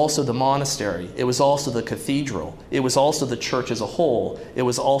 It was also the monastery. It was also the cathedral. It was also the church as a whole. It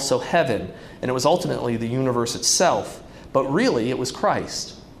was also heaven. And it was ultimately the universe itself. But really, it was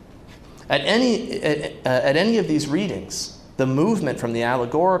Christ. At any of these readings, the movement from the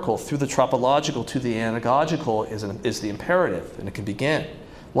allegorical through the tropological to the anagogical is the imperative, and it can begin.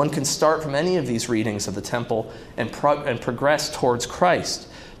 One can start from any of these readings of the temple and progress towards Christ,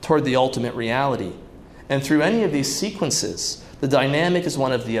 toward the ultimate reality. And through any of these sequences, the dynamic is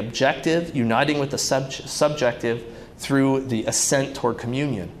one of the objective uniting with the subjective through the ascent toward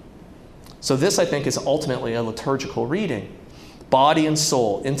communion. So this, I think, is ultimately a liturgical reading. Body and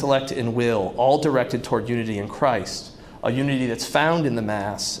soul, intellect and will, all directed toward unity in Christ, a unity that's found in the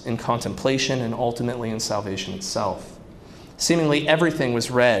Mass, in contemplation, and ultimately in salvation itself. Seemingly everything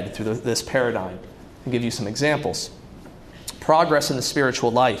was read through this paradigm. I'll give you some examples. Progress in the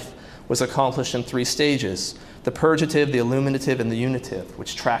spiritual life was accomplished in 3 stages: the purgative, the illuminative, and the unitive,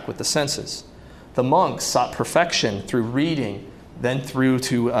 which track with the senses. The monks sought perfection through reading, then through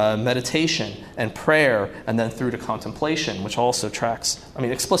to meditation and prayer, and then through to contemplation, which also tracks,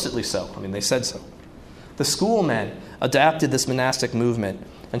 explicitly so. They said so. The schoolmen adapted this monastic movement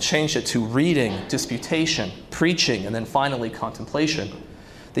and changed it to reading, disputation, preaching, and then finally contemplation.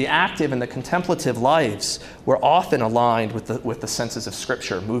 The active and the contemplative lives were often aligned with the senses of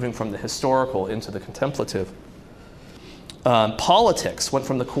Scripture, moving from the historical into the contemplative. Politics went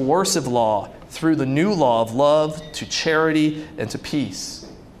from the coercive law through the new law of love to charity and to peace.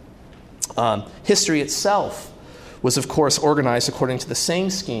 History itself was, of course, organized according to the same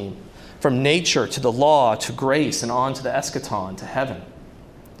scheme, from nature to the law to grace and on to the eschaton, to heaven.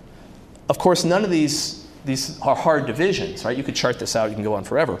 Of course, none of these are hard divisions, right? You could chart this out, you can go on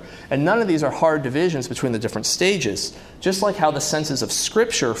forever. And none of these are hard divisions between the different stages. Just like how the senses of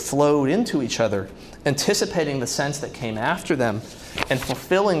Scripture flowed into each other, anticipating the sense that came after them and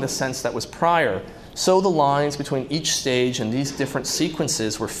fulfilling the sense that was prior, so the lines between each stage and these different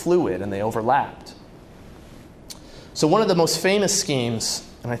sequences were fluid and they overlapped. So one of the most famous schemes,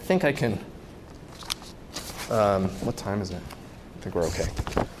 and I think I can, what time is it? I think we're okay.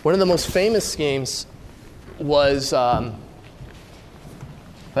 One of the most famous schemes was, that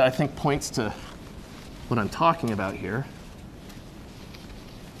I think points to what I'm talking about here,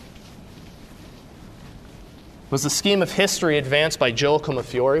 was the scheme of history advanced by Joachim of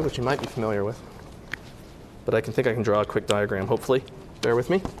Fiore, which you might be familiar with. But I think I can draw a quick diagram, hopefully. Bear with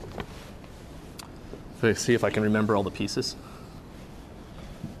me. Let's see if I can remember all the pieces.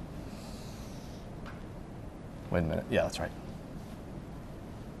 Wait a minute. Yeah, that's right.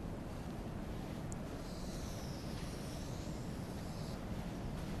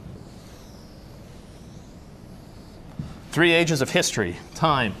 Three ages of history.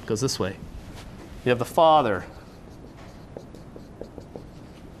 Time goes this way. You have the Father.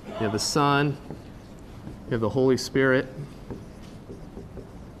 You have the Son. You have the Holy Spirit.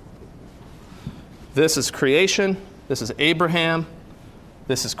 This is creation. This is Abraham.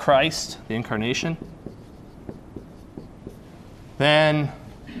 This is Christ, the incarnation. Then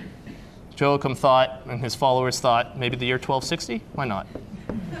Joachim thought, and his followers thought, maybe the year 1260? Why not?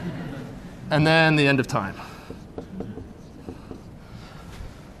 And then the end of time.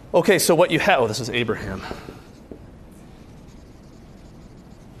 Okay, so what you have, this is Abraham.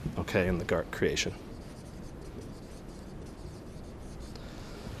 Okay, in the creation.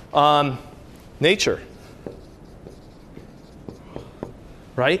 Nature.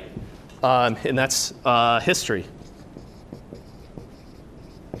 Right? And that's history.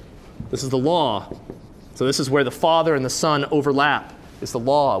 This is the law. So this is where the Father and the Son overlap, is the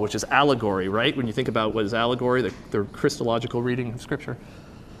law, which is allegory, right? When you think about what is allegory, the Christological reading of Scripture.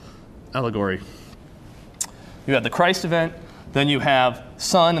 Allegory. You have the Christ event, then you have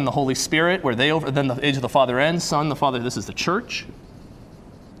Son and the Holy Spirit, where then the age of the Father ends. Son, the Father, this is the church,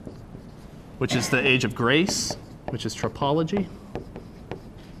 which is the age of grace, which is tropology.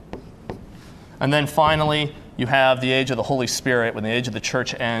 And then finally, you have the age of the Holy Spirit, when the age of the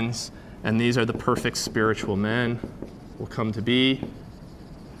church ends, and these are the perfect spiritual men will come to be,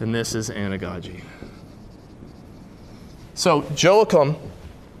 and this is anagogy. So Joachim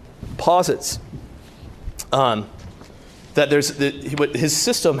posits that his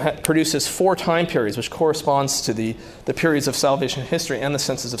system produces 4 time periods, which corresponds to the periods of salvation history and the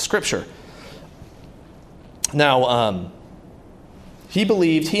senses of Scripture. Now, he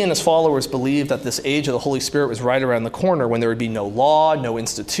and his followers believed that this age of the Holy Spirit was right around the corner, when there would be no law, no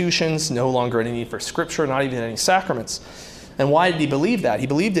institutions, no longer any need for Scripture, not even any sacraments. And why did he believe that? He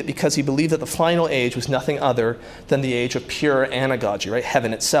believed it because he believed that the final age was nothing other than the age of pure anagogy, right?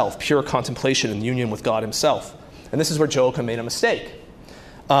 Heaven itself, pure contemplation and union with God himself. And this is where Joachim made a mistake.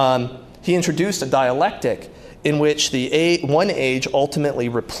 He introduced a dialectic in which one age ultimately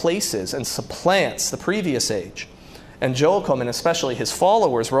replaces and supplants the previous age. And Joachim, and especially his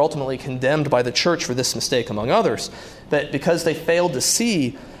followers, were ultimately condemned by the church for this mistake, among others, that because they failed to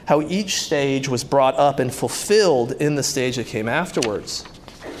see how each stage was brought up and fulfilled in the stage that came afterwards.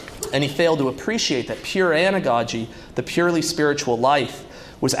 And he failed to appreciate that pure anagogy, the purely spiritual life,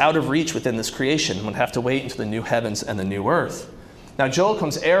 was out of reach within this creation and would have to wait until the new heavens and the new earth. Now,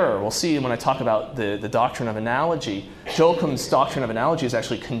 Joachim's error, we'll see when I talk about the doctrine of analogy, Joachim's doctrine of analogy is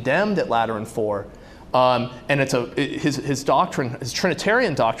actually condemned at Lateran IV, and it's his doctrine, his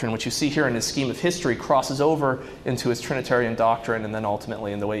Trinitarian doctrine, which you see here in his scheme of history, crosses over into his Trinitarian doctrine and then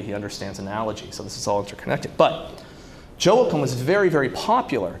ultimately in the way he understands analogy. So this is all interconnected. But Joachim was very, very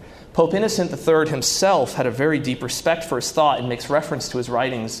popular. Pope Innocent III himself had a very deep respect for his thought and makes reference to his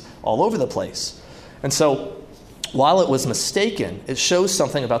writings all over the place. And so, while it was mistaken, it shows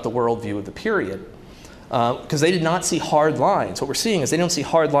something about the worldview of the period. Because they did not see hard lines. What we're seeing is they don't see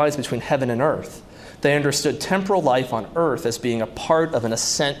hard lines between heaven and earth. They understood temporal life on earth as being a part of an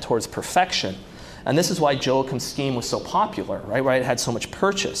ascent towards perfection. And this is why Joachim's scheme was so popular, right? Why it had so much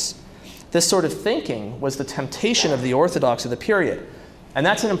purchase. This sort of thinking was the temptation of the Orthodox of the period. And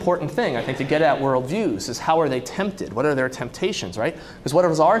that's an important thing, I think, to get at worldviews, is how are they tempted? What are their temptations, right? Because what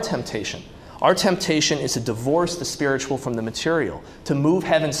is our temptation? Our temptation is to divorce the spiritual from the material, to move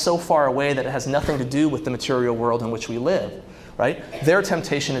heaven so far away that it has nothing to do with the material world in which we live, right? Their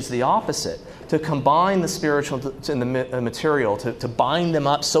temptation is the opposite, to combine the spiritual and the material, to bind them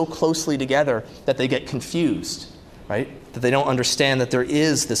up so closely together that they get confused, right? That they don't understand that there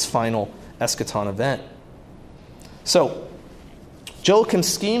is this final eschaton event. So,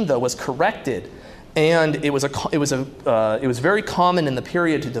 Joachim's scheme, though, was corrected, and it was very common in the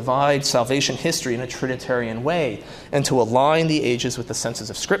period to divide salvation history in a Trinitarian way and to align the ages with the senses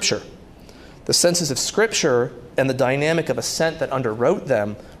of Scripture. The senses of Scripture and the dynamic of ascent that underwrote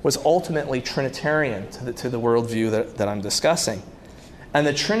them was ultimately Trinitarian to the worldview that I'm discussing. And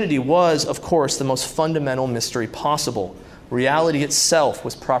the Trinity was, of course, the most fundamental mystery possible. Reality itself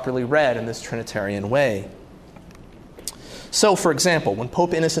was properly read in this Trinitarian way. So, for example, when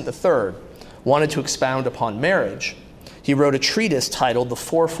Pope Innocent III wanted to expound upon marriage, he wrote a treatise titled The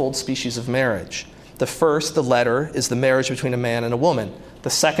Fourfold Species of Marriage. The first, the letter, is the marriage between a man and a woman.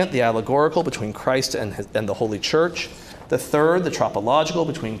 The second, the allegorical, between Christ and the Holy Church. The third, the tropological,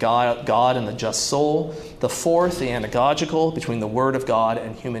 between God and the just soul. The fourth, the anagogical, between the Word of God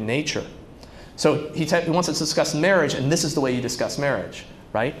and human nature. So he wants us to discuss marriage, and this is the way you discuss marriage,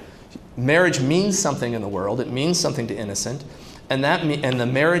 right? Marriage means something in the world. It means something to Innocent. And the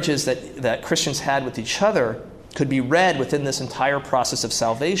marriages that Christians had with each other could be read within this entire process of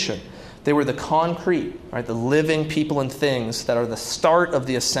salvation. They were the concrete, right, the living people and things that are the start of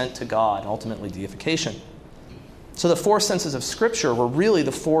the ascent to God, ultimately deification. So the four senses of Scripture were really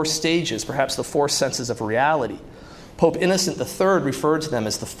the four stages, perhaps the four senses of reality. Pope Innocent III referred to them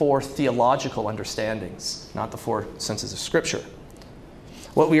as the four theological understandings, not the four senses of Scripture.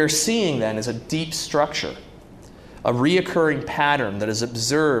 What we are seeing then is a deep structure, a reoccurring pattern that is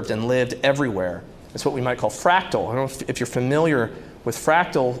observed and lived everywhere. It's what we might call fractal. I don't know if you're familiar with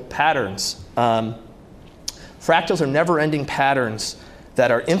fractal patterns. Fractals are never-ending patterns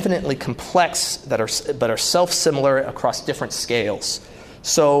that are infinitely complex, but are self-similar across different scales.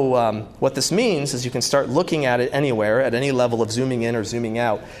 So what this means is you can start looking at it anywhere, at any level of zooming in or zooming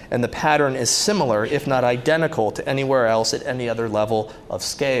out, and the pattern is similar, if not identical, to anywhere else at any other level of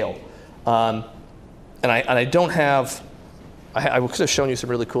scale. And I don't have, I could have shown you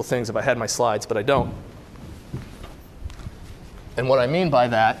some really cool things if I had my slides, but I don't. And what I mean by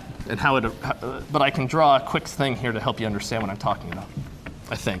that, and how it, but I can draw a quick thing here to help you understand what I'm talking about,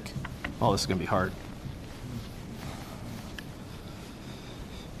 I think. Oh, this is going to be hard.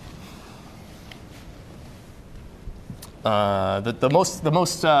 The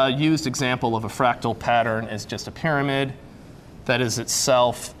most used example of a fractal pattern is just a pyramid that is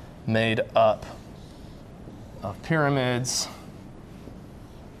itself made up of pyramids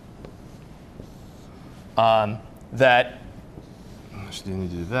that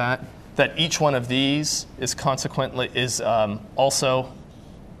each one of these is also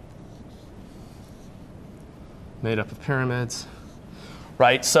made up of pyramids,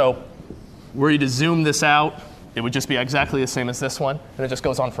 right? So were you to zoom this out, it would just be exactly the same as this one, and it just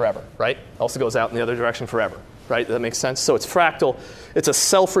goes on forever, right? Also goes out in the other direction forever, right? Does that make sense? So it's fractal. It's a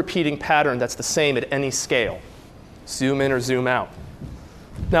self-repeating pattern that's the same at any scale. Zoom in or zoom out.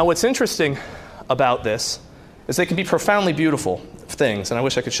 Now, what's interesting about this is they can be profoundly beautiful things, and I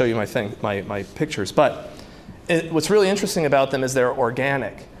wish I could show you my pictures, but what's really interesting about them is they're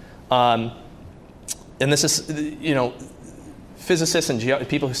organic. And this is, physicists and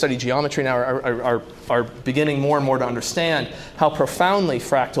people who study geometry now are beginning more and more to understand how profoundly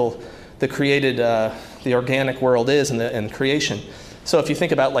fractal the organic world is in creation. So if you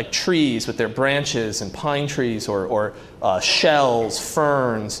think about like trees with their branches and pine trees or shells,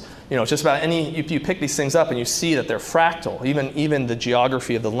 ferns, just about you pick these things up and you see that they're fractal. Even the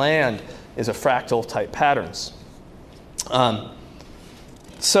geography of the land is a fractal type patterns.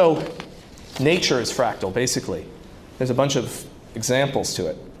 So nature is fractal, basically. There's a bunch of examples to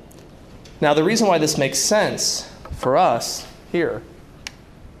it. Now, the reason why this makes sense for us here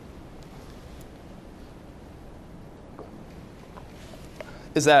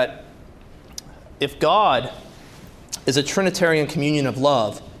is that if God is a Trinitarian communion of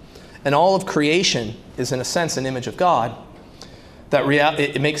love, and all of creation is, in a sense, an image of God, that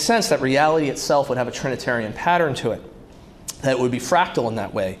it makes sense that reality itself would have a Trinitarian pattern to it, that it would be fractal in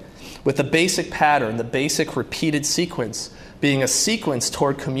that way, with the basic pattern, the basic repeated sequence, being a sequence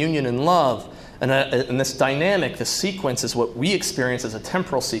toward communion and love. And this dynamic, this sequence, is what we experience as a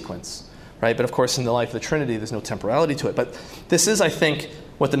temporal sequence, right? But of course, in the life of the Trinity, there's no temporality to it. But this is, I think,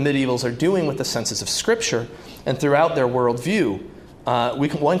 what the medievals are doing with the senses of Scripture, and throughout their worldview.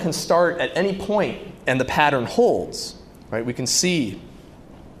 One can start at any point, and the pattern holds, right? We can see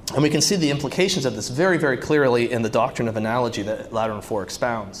the implications of this very, very clearly in the doctrine of analogy that Lateran IV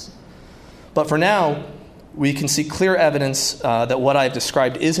expounds. But for now, we can see clear evidence that what I've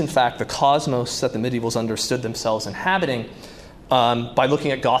described is, in fact, the cosmos that the medievals understood themselves inhabiting by looking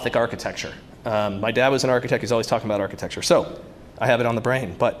at Gothic architecture. My dad was an architect. He's always talking about architecture. So I have it on the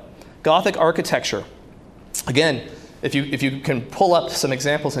brain. But Gothic architecture, again, if you can pull up some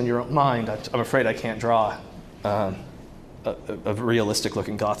examples in your own mind, I'm afraid I can't draw a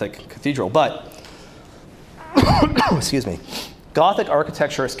realistic-looking Gothic cathedral. But, excuse me, Gothic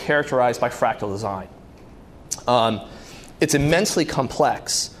architecture is characterized by fractal design. It's immensely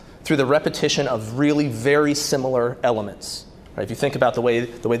complex through the repetition of really very similar elements. Right? If you think about the way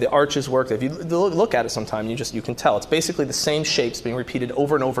the arches work, if you look at it sometime, you can tell it's basically the same shapes being repeated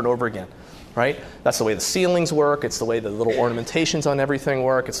over and over and over again. Right? That's the way the ceilings work. It's the way the little ornamentations on everything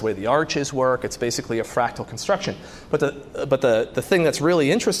work. It's the way the arches work. It's basically a fractal construction. But the thing that's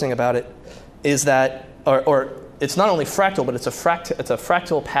really interesting about it is that, or it's not only fractal, but it's a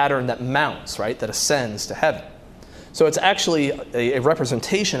fractal pattern that mounts, right? That ascends to heaven. So it's actually a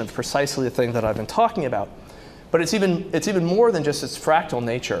representation of precisely the thing that I've been talking about. But it's even more than just its fractal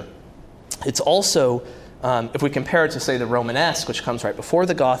nature. It's also, if we compare it to, say, the Romanesque, which comes right before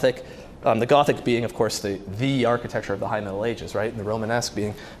the Gothic being, of course, the architecture of the High Middle Ages, right? And the Romanesque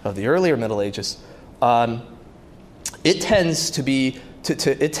being of the earlier Middle Ages, it tends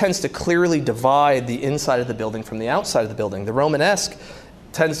to clearly divide the inside of the building from the outside of the building. The Romanesque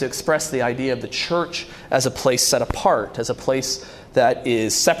tends to express the idea of the church as a place set apart, as a place that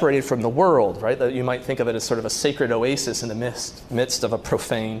is separated from the world, right? That you might think of it as sort of a sacred oasis in the midst of a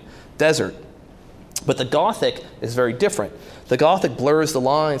profane desert. But the Gothic is very different. The Gothic blurs the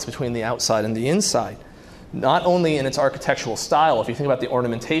lines between the outside and the inside, not only in its architectural style. If you think about the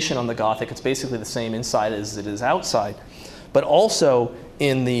ornamentation on the Gothic, it's basically the same inside as it is outside, but also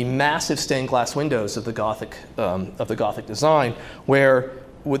in the massive stained glass windows of the Gothic design, where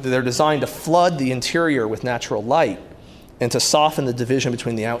they're designed to flood the interior with natural light and to soften the division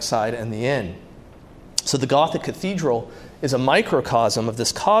between the outside and the in. So the Gothic cathedral is a microcosm of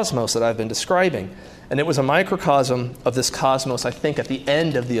this cosmos that I've been describing. And it was a microcosm of this cosmos, I think, at the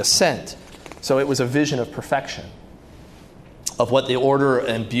end of the ascent. So it was a vision of perfection, of what the order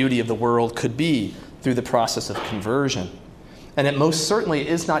and beauty of the world could be through the process of conversion. And it most certainly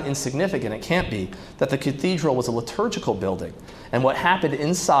is not insignificant, it can't be, that the cathedral was a liturgical building. And what happened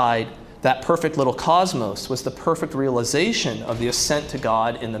inside that perfect little cosmos was the perfect realization of the ascent to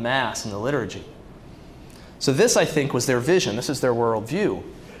God in the Mass and the liturgy. So this, I think, was their vision. This is their worldview.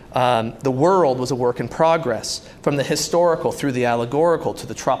 The world was a work in progress, from the historical through the allegorical to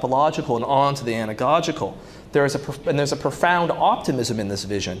the tropological and on to the anagogical. There's a profound optimism in this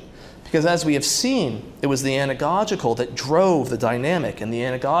vision, because as we have seen, it was the anagogical that drove the dynamic, and the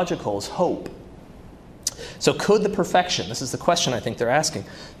anagogical is hope. So could the perfection, this is the question I think they're asking,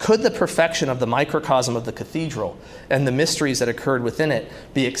 could the perfection of the microcosm of the cathedral and the mysteries that occurred within it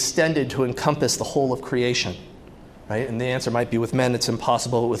be extended to encompass the whole of creation? Right? And the answer might be, with men it's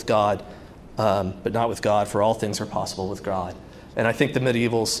impossible, but with God, but not with God, for all things are possible with God. And I think the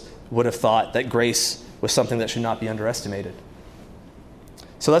medievals would have thought that grace was something that should not be underestimated.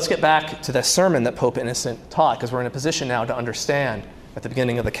 So let's get back to that sermon that Pope Innocent taught, because we're in a position now to understand at the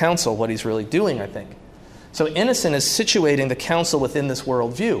beginning of the council what he's really doing, I think. So Innocent is situating the council within this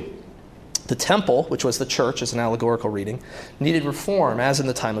worldview. The temple, which was the church as an allegorical reading, needed reform, as in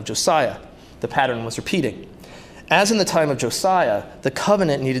the time of Josiah. The pattern was repeating. As in the time of Josiah, the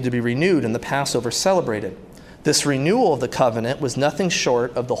covenant needed to be renewed and the Passover celebrated. This renewal of the covenant was nothing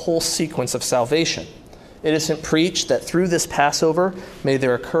short of the whole sequence of salvation. Innocent preached that through this Passover may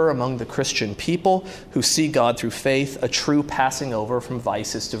there occur among the Christian people who see God through faith a true passing over from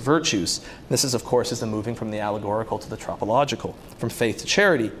vices to virtues. This is, of course, the moving from the allegorical to the tropological, from faith to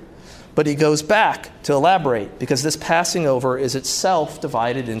charity. But he goes back to elaborate, because this passing over is itself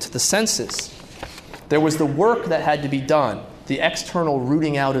divided into the senses. There was the work that had to be done, the external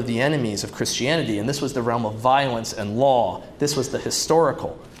rooting out of the enemies of Christianity, and this was the realm of violence and law. This was the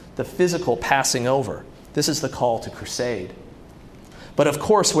historical, the physical passing over. This is the call to crusade. But of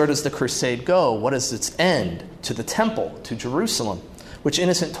course, where does the crusade go? What is its end? To the temple, to Jerusalem, which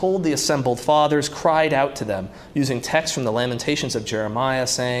Innocent told the assembled fathers, cried out to them, using text from the Lamentations of Jeremiah,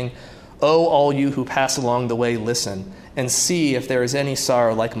 saying, "O all you who pass along the way, listen, and see if there is any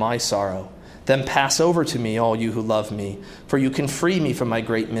sorrow like my sorrow. Then pass over to me, all you who love me, for you can free me from my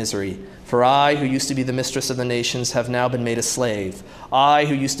great misery. For I, who used to be the mistress of the nations, have now been made a slave. I,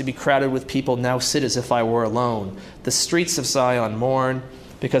 who used to be crowded with people, now sit as if I were alone. The streets of Zion mourn,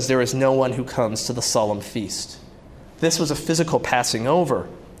 because there is no one who comes to the solemn feast." This was a physical passing over,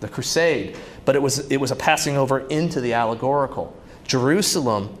 the crusade, but it was a passing over into the allegorical.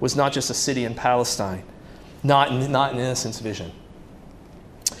 Jerusalem was not just a city in Palestine, not in Innocent's vision.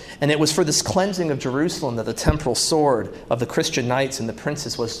 And it was for this cleansing of Jerusalem that the temporal sword of the Christian knights and the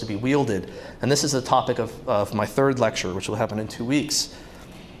princes was to be wielded. And this is the topic of my third lecture, which will happen in 2 weeks.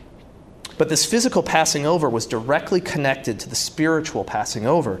 But this physical passing over was directly connected to the spiritual passing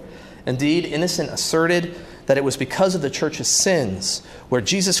over. Indeed, Innocent asserted that it was because of the church's sins, where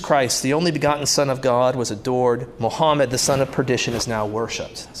Jesus Christ, the only begotten Son of God, was adored, Muhammad, the son of perdition, is now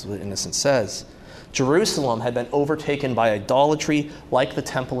worshipped. That's what Innocent says. Jerusalem had been overtaken by idolatry like the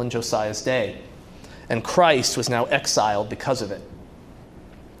temple in Josiah's day, and Christ was now exiled because of it.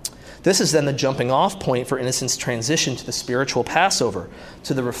 This is then the jumping off point for Innocent's transition to the spiritual Passover,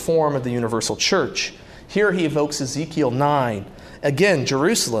 to the reform of the universal church. Here he evokes Ezekiel 9. Again,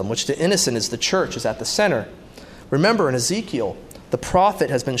 Jerusalem, which to Innocent is the church, is at the center. Remember, in Ezekiel, the prophet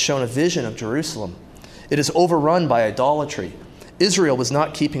has been shown a vision of Jerusalem. It is overrun by idolatry. Israel was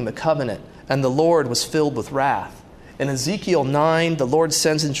not keeping the covenant, and the Lord was filled with wrath. In Ezekiel 9, the Lord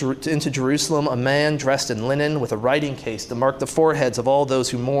sends into Jerusalem a man dressed in linen with a writing case to mark the foreheads of all those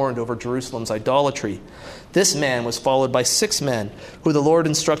who mourned over Jerusalem's idolatry. This man was followed by 6 men, who the Lord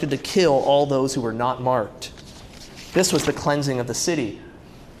instructed to kill all those who were not marked. This was the cleansing of the city.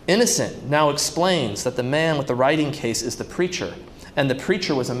 Innocent now explains that the man with the writing case is the preacher, and the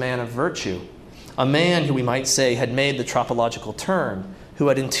preacher was a man of virtue, a man who we might say had made the tropological turn, who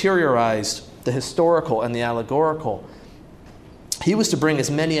had interiorized the historical and the allegorical. He was to bring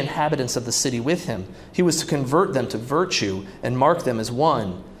as many inhabitants of the city with him. He was to convert them to virtue and mark them as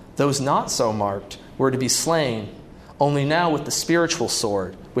one. Those not so marked were to be slain, only now with the spiritual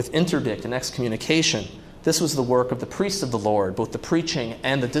sword, with interdict and excommunication. This was the work of the priests of the Lord, both the preaching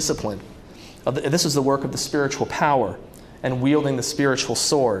and the discipline. This was the work of the spiritual power and wielding the spiritual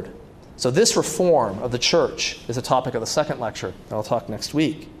sword. So this reform of the church is a topic of the second lecture that I'll talk next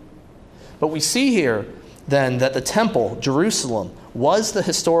week. But we see here then that the temple, Jerusalem, was the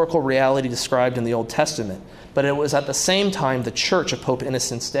historical reality described in the Old Testament, but it was at the same time the church of Pope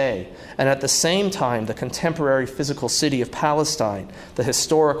Innocent's day, and at the same time the contemporary physical city of Palestine, the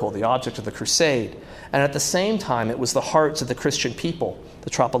historical, the object of the crusade, and at the same time it was the hearts of the Christian people, the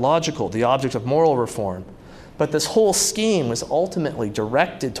tropological, the object of moral reform. But this whole scheme was ultimately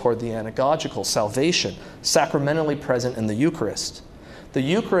directed toward the anagogical salvation, sacramentally present in the Eucharist. The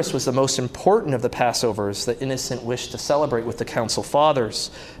Eucharist was the most important of the Passovers that Innocent wished to celebrate with the Council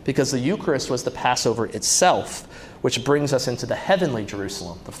Fathers, because the Eucharist was the Passover itself, which brings us into the heavenly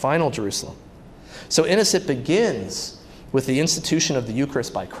Jerusalem, the final Jerusalem. So Innocent begins with the institution of the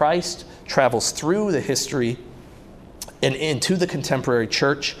Eucharist by Christ, travels through the history and into the contemporary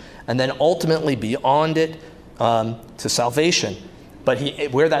church, and then ultimately beyond it to salvation. But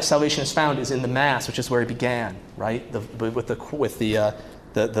where that salvation is found is in the Mass, which is where he began, right? With the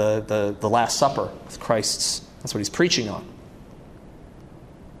Last Supper with Christ's. That's what he's preaching on.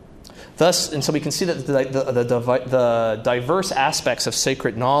 Thus, and so we can see that the diverse aspects of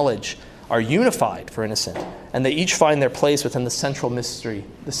sacred knowledge are unified for Innocent, and they each find their place within the central mystery,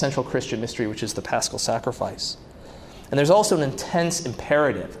 the central Christian mystery, which is the Paschal sacrifice. And there's also an intense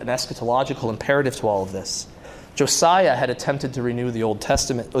imperative, an eschatological imperative to all of this. Josiah had attempted to renew the Old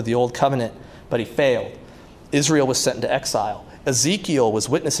Testament or the Old Covenant, but he failed. Israel was sent into exile. Ezekiel was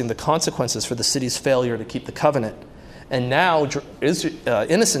witnessing the consequences for the city's failure to keep the covenant. And now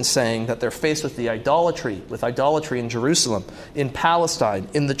Innocent saying that they're faced with idolatry in Jerusalem, in Palestine,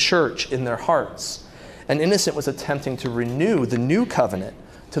 in the church, in their hearts. And Innocent was attempting to renew the new covenant,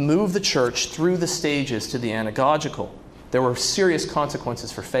 to move the church through the stages to the anagogical. There were serious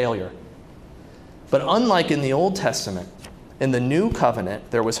consequences for failure. But unlike in the Old Testament, in the New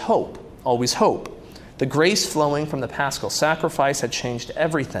Covenant, there was hope, always hope. The grace flowing from the Paschal sacrifice had changed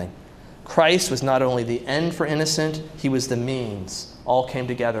everything. Christ was not only the end for innocent, he was the means. All came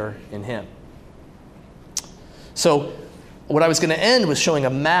together in him. So what I was going to end was showing a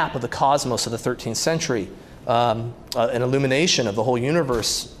map of the cosmos of the 13th century, an illumination of the whole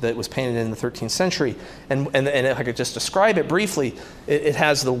universe that was painted in the 13th century. And if I could just describe it briefly, it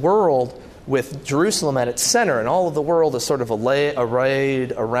has the world with Jerusalem at its center, and all of the world is sort of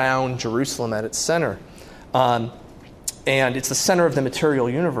arrayed around Jerusalem at its center. And it's the center of the material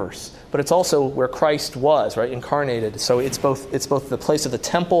universe, but it's also where Christ was, right, incarnated. So it's both the place of the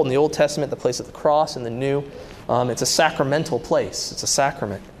temple in the Old Testament, the place of the cross in the New. It's a sacramental place. It's a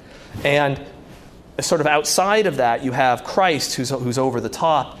sacrament. And sort of outside of that, you have Christ who's over the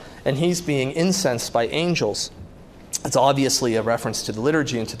top, and he's being incensed by angels. It's obviously a reference to the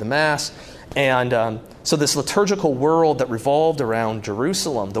liturgy and to the Mass. And so this liturgical world that revolved around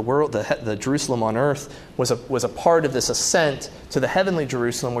Jerusalem, the Jerusalem on earth, was a part of this ascent to the heavenly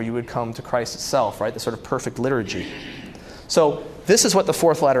Jerusalem where you would come to Christ itself, right? The sort of perfect liturgy. So this is what the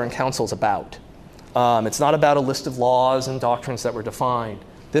Fourth Lateran Council is about. It's not about a list of laws and doctrines that were defined.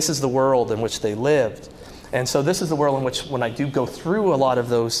 This is the world in which they lived. And so this is the world in which, when I do go through a lot of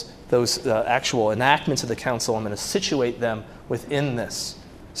those actual enactments of the council, I'm going to situate them within this.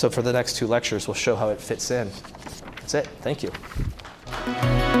 So for the next two lectures, we'll show how it fits in. That's it. Thank you.